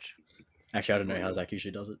 Ouch. Actually, I don't know how Zach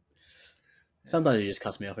usually does it. Sometimes he just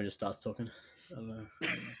cuts me off and just starts talking. I don't know.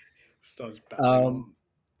 Starts battling on.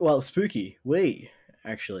 Well, Spooky,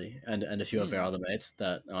 actually, and a few of our other mates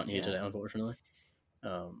that aren't here Yeah. today, unfortunately,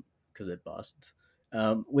 because they're bastards.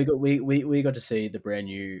 We got to see the brand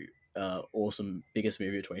new, awesome, biggest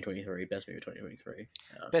movie of 2023, best movie of 2023,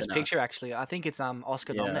 Best FNAF. picture, actually. I think it's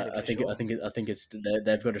Oscar Yeah, nominated. I For think sure. I think it's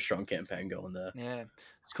they've got a strong campaign going there. Yeah.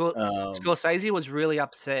 Um, Scorsese was really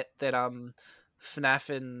upset that FNAF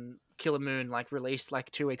and Killer Moon like released like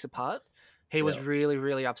 2 weeks apart. He was Yeah. really,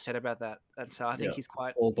 really upset about that, and so I think Yeah. he's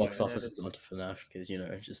quite. All box Yeah, office has nervous. gone to FNAF because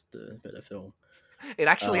it's just the better film. It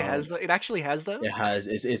actually has. It actually has though. It has.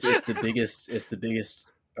 It's the biggest. It's the biggest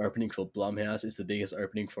opening for Blumhouse. It's the biggest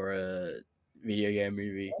opening for a video game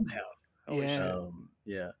movie. Holy Yeah.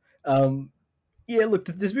 shit. Yeah. Look,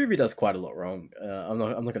 this movie does quite a lot wrong. I'm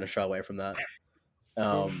not going to shy away from that.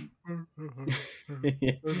 Yeah.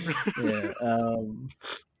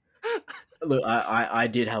 Look, I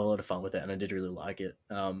did have a lot of fun with it, and I did really like it.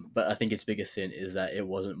 But I think its biggest sin is that it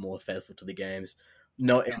wasn't more faithful to the games.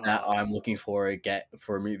 Not in that I'm looking for a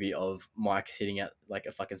movie of Mike sitting at like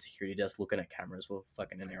a fucking security desk looking at cameras for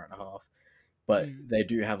fucking an hour and a half. But they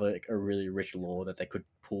do have a really rich lore that they could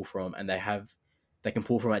pull from, and they can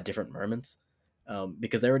pull from at different moments.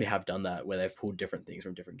 Because they already have done that where they've pulled different things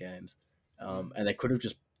from different games. And they could have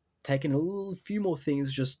just taken a few more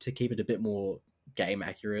things just to keep it a bit more game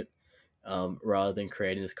accurate. Rather than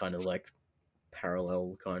creating this kind of like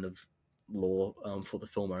parallel kind of lore for the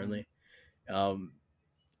film only.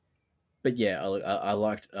 but yeah, I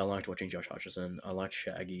liked watching Josh Hutcherson. I liked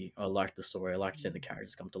Shaggy. I liked the story. I liked seeing the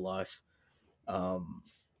characters come to life. Um,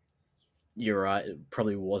 you're right. It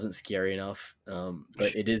probably wasn't scary enough,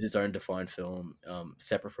 but it is its own defined film,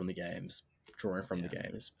 separate from the games, drawing from the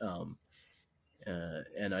games.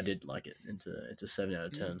 And I did like it. It's a 7 out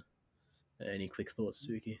of 10. Any quick thoughts,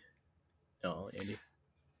 Suki? Oh, Andy.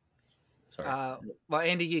 Sorry. Well,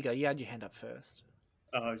 Andy, you go. You had your hand up first.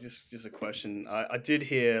 Just a question. I did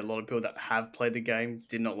hear a lot of people that have played the game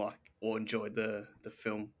did not like or enjoyed the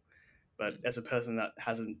film, but as a person that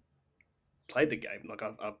hasn't played the game, like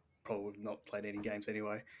I've probably not played any games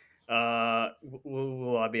anyway,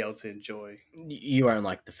 will I be able to enjoy? You won't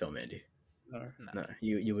like the film, Andy. No,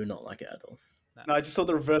 you would not like it at all. No, I just thought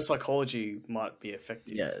the reverse psychology might be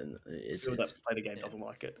effective. Yeah, it's people that play the game doesn't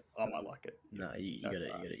like it. I might like it. No, you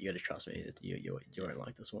gotta trust me. You won't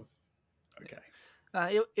like this one.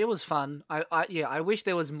 Okay. It was fun. I wish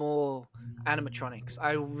there was more animatronics.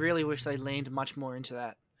 I really wish they leaned much more into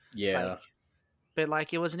that. Yeah. But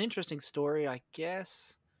it was an interesting story, I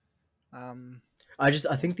guess. I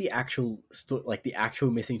think the actual the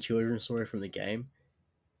actual missing children story from the game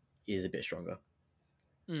is a bit stronger.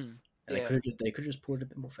 And they could just put it a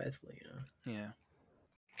bit more faithfully, Yeah.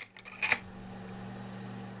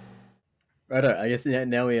 Right. I guess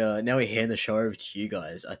now we hand the show over to you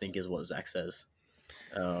guys. I think is what Zach says.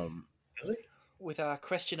 Does he? With our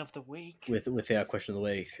question of the week. With our question of the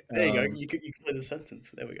week. There you go. You complete the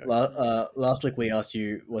sentence. There we go. Last week we asked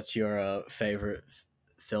you what's your favorite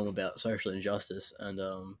film about social injustice, and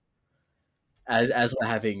as we're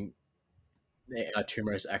having our two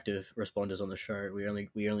most active responders on the show,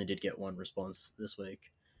 we only did get one response this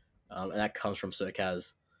week, and that comes from Sir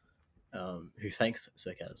Kaz, who thanks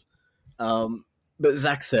Sir Kaz. But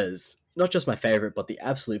Zach says, not just my favorite, but the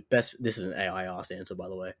absolute best. This is an AI asked answer, by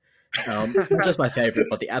the way. Not just my favorite,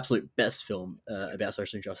 but the absolute best film about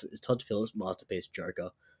social injustice is Todd Phillips' masterpiece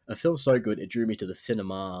Joker. A film so good it drew me to the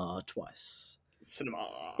cinema twice.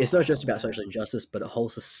 It's not just about social injustice, but a whole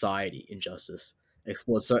society injustice,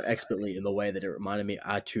 explored so expertly in the way that it reminded me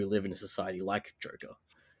I too live in a society like Joker,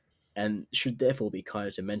 and should therefore be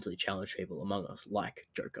kinder to mentally challenged people among us, like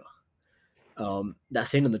Joker. That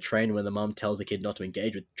scene on the train when the mum tells the kid not to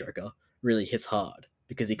engage with Joker really hits hard,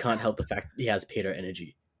 because he can't help the fact he has Peter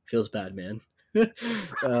energy. Feels bad, man.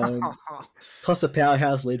 Plus the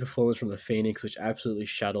powerhouse lead performance from the Phoenix, which absolutely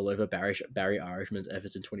shut all over Barry Irishman's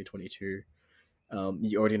efforts in 2022.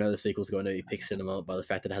 You already know the sequel's going to Epic Cinema, by the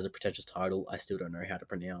fact that it has a pretentious title I still don't know how to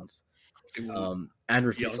pronounce. And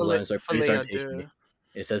refuse to learn, so please don't teach me.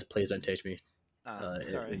 It says please don't teach me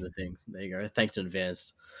in the thing. There you go. Thanks in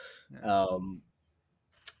advance.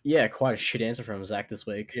 Yeah, quite a shit answer from Zach this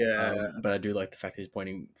week. Yeah. But I do like the fact that he's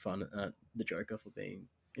pointing fun at the Joker for being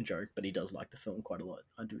a joke, but he does like the film quite a lot.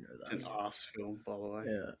 I do know that. It's an ass film, by the way.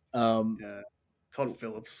 Yeah. Yeah. Todd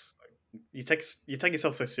Phillips. You take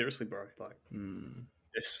yourself so seriously, bro. Like,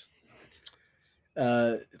 yes.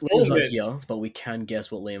 Liam's not here, but we can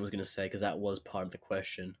guess what Liam was going to say, because that was part of the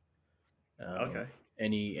question. Okay.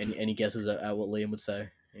 Any guesses at what Liam would say,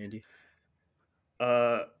 Andy?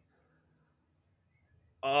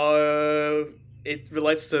 It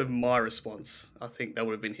relates to my response. I think that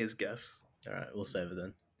would have been his guess. All right, we'll save it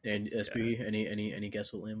then. And SB, any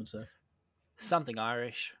guess what Liam would say? Something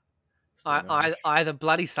Irish. Either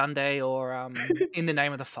Bloody Sunday or In the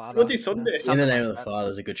Name of the Father. Bloody Sunday. In the Name of the Father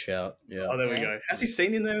is a good shout. Yeah. Oh, there we go. Has he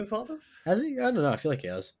seen In the Name of the Father? Has he? I don't know. I feel like he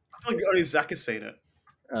has. I feel like only Zach has seen it.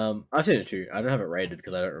 I've seen it too. I don't have it rated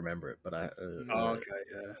because I don't remember it, but okay,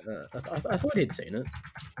 yeah. I thought he'd seen it.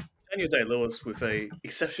 Daniel Day-Lewis with a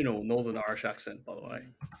exceptional Northern Irish accent, by the way.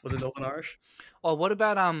 Was it Northern Irish? Oh, what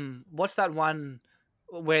about what's that one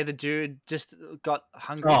where the dude just got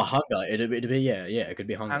hungry? Oh, Hunger. It'd be yeah. It could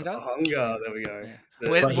be Hunger. Hunger. There we go. Yeah.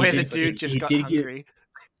 Where the dude just got hungry.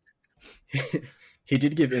 He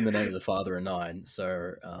did give In the Name of the Father a 9,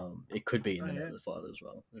 so it could be In the Name of the Father as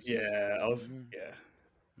well. Yeah.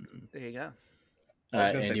 There you go.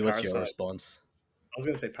 Andy, what's your response? I was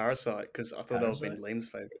going to say Parasite because I thought that would have been Liam's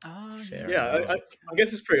favorite. Oh, I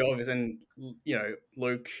guess it's pretty obvious. And,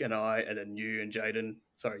 Luke and I, and then you and Jaden,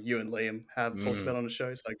 you and Liam have talked about it on the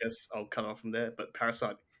show. So I guess I'll cut off from there. But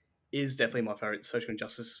Parasite is definitely my favorite social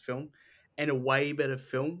injustice film, and a way better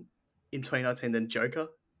film in 2019 than Joker.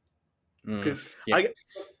 Because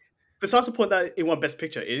besides the point that it won Best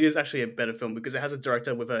Picture, it is actually a better film because it has a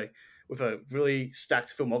director with a really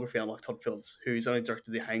stacked filmography, unlike Todd Phillips, who's only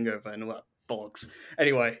directed The Hangover and all that bollocks.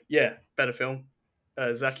 Anyway, better film.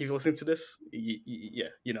 Zach, if you're listening to this,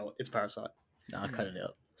 you know it's Parasite. Nah, cut it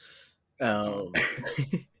out.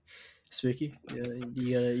 Spooky,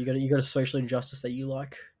 you got a social injustice that you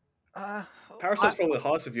like? Parasite's probably the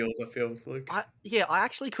highest of yours, I feel, Luke. I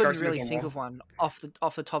actually couldn't Correct me if really I'm think wrong. of one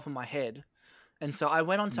off the top of my head, and so I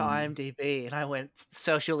went onto IMDb and I went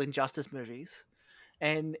social injustice movies,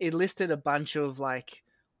 and it listed a bunch of like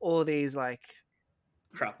all these like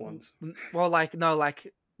Crap ones.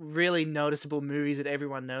 like really noticeable movies that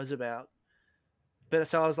everyone knows about. But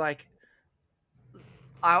so I was like,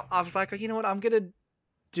 I was like, you know what, I'm gonna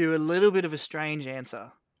do a little bit of a strange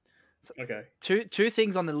answer. Okay. Two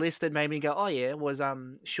things on the list that made me go, oh yeah, was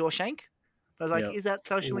Shawshank. But I was like, Yep. is that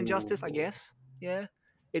social injustice? I Ooh. guess. Yeah.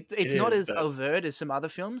 It's It not is, as but overt as some other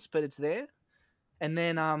films, but it's there. And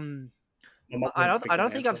then my mum I wouldn't pick that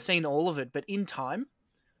don't think I've answer. seen all of it, but In Time,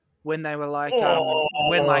 when they were like when Oh,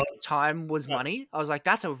 like time was money, I was like,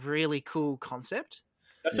 that's a really cool concept.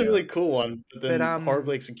 that's Yeah. a really cool one, but But then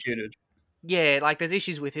horribly executed. yeah, like there's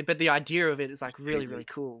issues with it, but the idea of it is like really, Crazy. really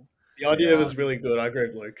cool. The idea Yeah. was really good. I agree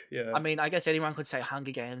with Luke. Yeah. I mean, I guess anyone could say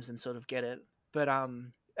Hunger Games and sort of get it, but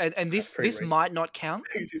and That's this pretty this recent. might not count,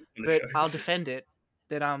 on the but show. I'll defend it.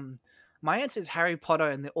 That my answer is Harry Potter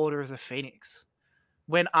and the Order of the Phoenix.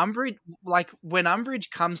 When Umbridge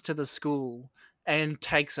comes to the school and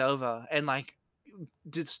takes over and like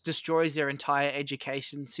destroys their entire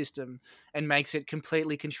education system and makes it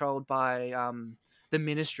completely controlled by the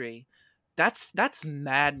Ministry. That's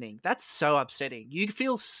maddening. That's so upsetting. You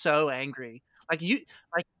feel so angry. You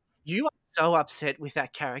are so upset with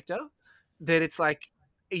that character that it's like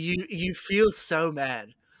you feel so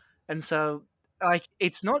mad. And so like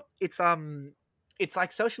it's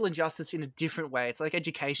like social injustice in a different way. It's like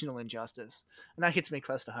educational injustice. And that hits me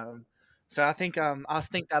close to home. So I think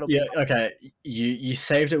that'll Yeah. be Okay. You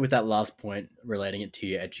saved it with that last point relating it to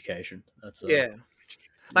your education. That's yeah.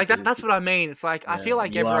 Like because that's what I mean. It's like I feel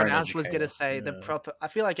like you are everyone an else was gonna educator. say the Yeah. proper. I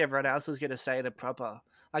feel like everyone else was gonna say the proper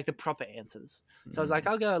answers. So I was like,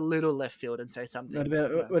 Mm. I'll go a little left field and say something. What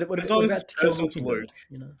about you know. what As long as about it's To Kill a personal to Luke. Mockingbird?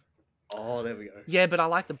 You know. Oh, there we go. Yeah, but I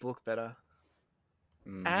like the book better.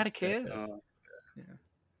 Mm, Who fair, cares? fair.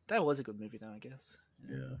 That was a good movie, though. I guess.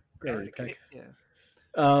 Yeah. Great pick. Yeah.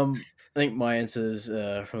 I think my answer's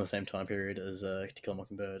from the same time period as To Kill a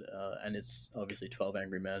Mockingbird, and it's obviously 12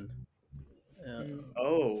 Angry Men.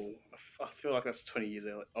 Oh, I feel like that's 20 years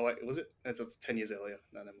earlier. Oh, wait, was it? That's 10 years earlier.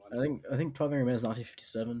 No, never mind. I think 12 Angry Men is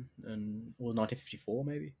 1957 or 1954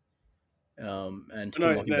 maybe. And To No,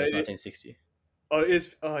 Kill a Mockingbird is no, 1960. Oh, it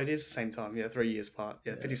is. Oh, it is the same time. Yeah, 3 years apart.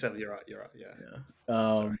 Yeah, Yeah. 57. You're right. Yeah.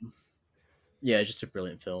 Yeah. Yeah, just a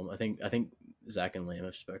brilliant film. I think Zach and Liam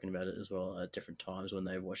have spoken about it as well at different times when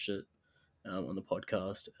they watched it on the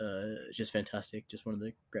podcast. Just fantastic. Just one of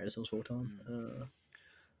the greatest films of all time.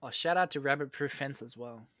 Oh, shout out to Rabbit Proof Fence as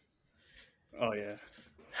well. Oh yeah.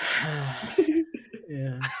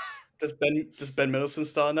 Yeah. Does Ben Mendelsohn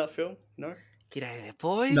star in that film? No. Get out of there,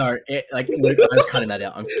 boys. No, Luke, I'm cutting that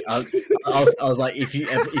out. I was like, if you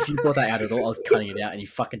brought that out at all, I was cutting it out, and you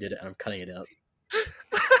fucking did it, and I'm cutting it out.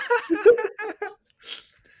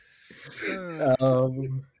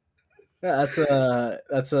 That's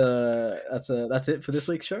it for this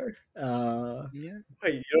week's show. Yeah.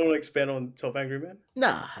 Wait, you don't want to expand on 12 Angry Men?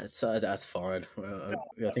 Nah, that's fine.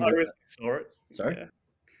 I think I recently saw it. Sorry? Yeah.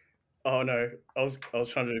 Oh no, I was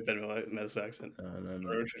trying to do Ben Mendelsohn accent.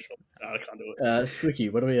 no. I can't do it. Spooky.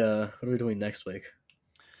 What are we doing next week?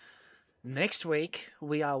 Next week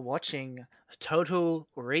we are watching Total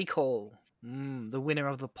Recall. The winner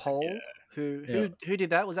of the poll. Yeah. Who did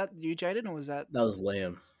that? Was that you, Jaden, or was that was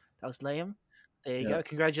Liam? That was Liam. There you Yeah. go.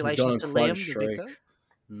 Congratulations to He's gone on Liam, quite a the streak. victor.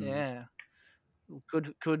 Yeah.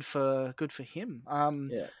 Good for him.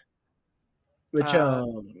 Yeah.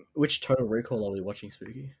 Which Total Recall are we watching,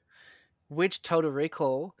 Spooky? Which Total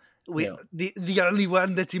Recall? Yeah. The only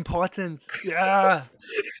one that's important. Yeah.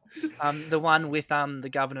 The one with the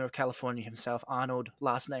governor of California himself, Arnold,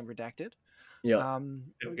 last name redacted. Yeah.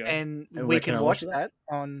 There we go. And And we where can can I watch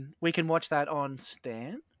watch that on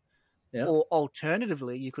Stan. Yeah. Or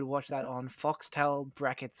alternatively, you could watch that on Foxtel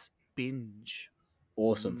brackets binge.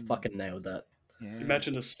 Awesome. Fucking nailed that. Yeah.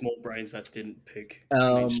 Imagine the small brains that didn't pick.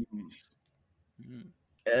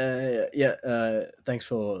 Thanks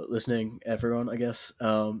for listening, everyone. I guess.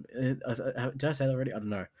 Did I say that already? I don't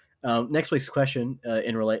know. Next week's question,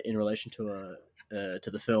 in relation to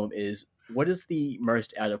the film, is what is the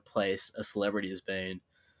most out of place a celebrity has been?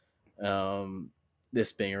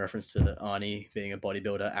 This being a reference to Arnie being a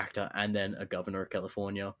bodybuilder, actor, and then a governor of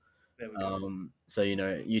California. There we go. So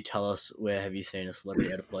you tell us, where have you seen a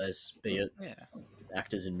celebrity out of place? Be it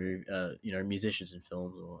actors in musicians in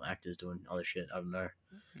films, or actors doing other shit. I don't know.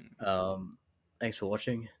 Thanks for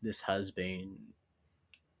watching. This has been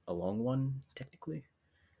a long one, technically.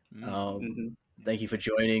 Thank you for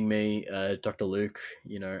joining me, Dr. Luke,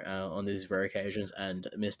 on these rare occasions, and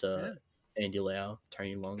Mr. Andy Lau,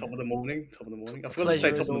 Tony Long. Top of the morning. I forgot to Pleasure say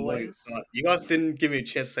top as of the morning. always. But you guys didn't give me a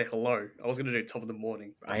chance to say hello. I was going to do top of the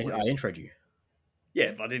morning. I introed you.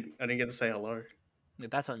 Yeah, but I didn't get to say hello. Yeah,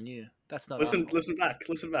 that's on you. That's not Listen back.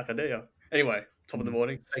 back. I dare you. Anyway, top of the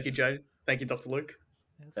morning. Thank you, Jade. Thank you, Dr. Luke.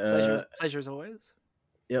 Pleasure as always.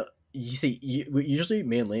 Yeah, you see, usually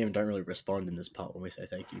me and Liam don't really respond in this part when we say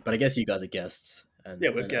thank you, but I guess you guys are guests, and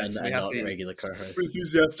we're guests. and We have not to be regular co-hosts.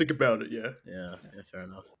 enthusiastic about it. Yeah. Yeah, fair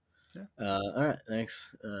enough. Yeah. All right,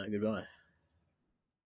 thanks. Goodbye.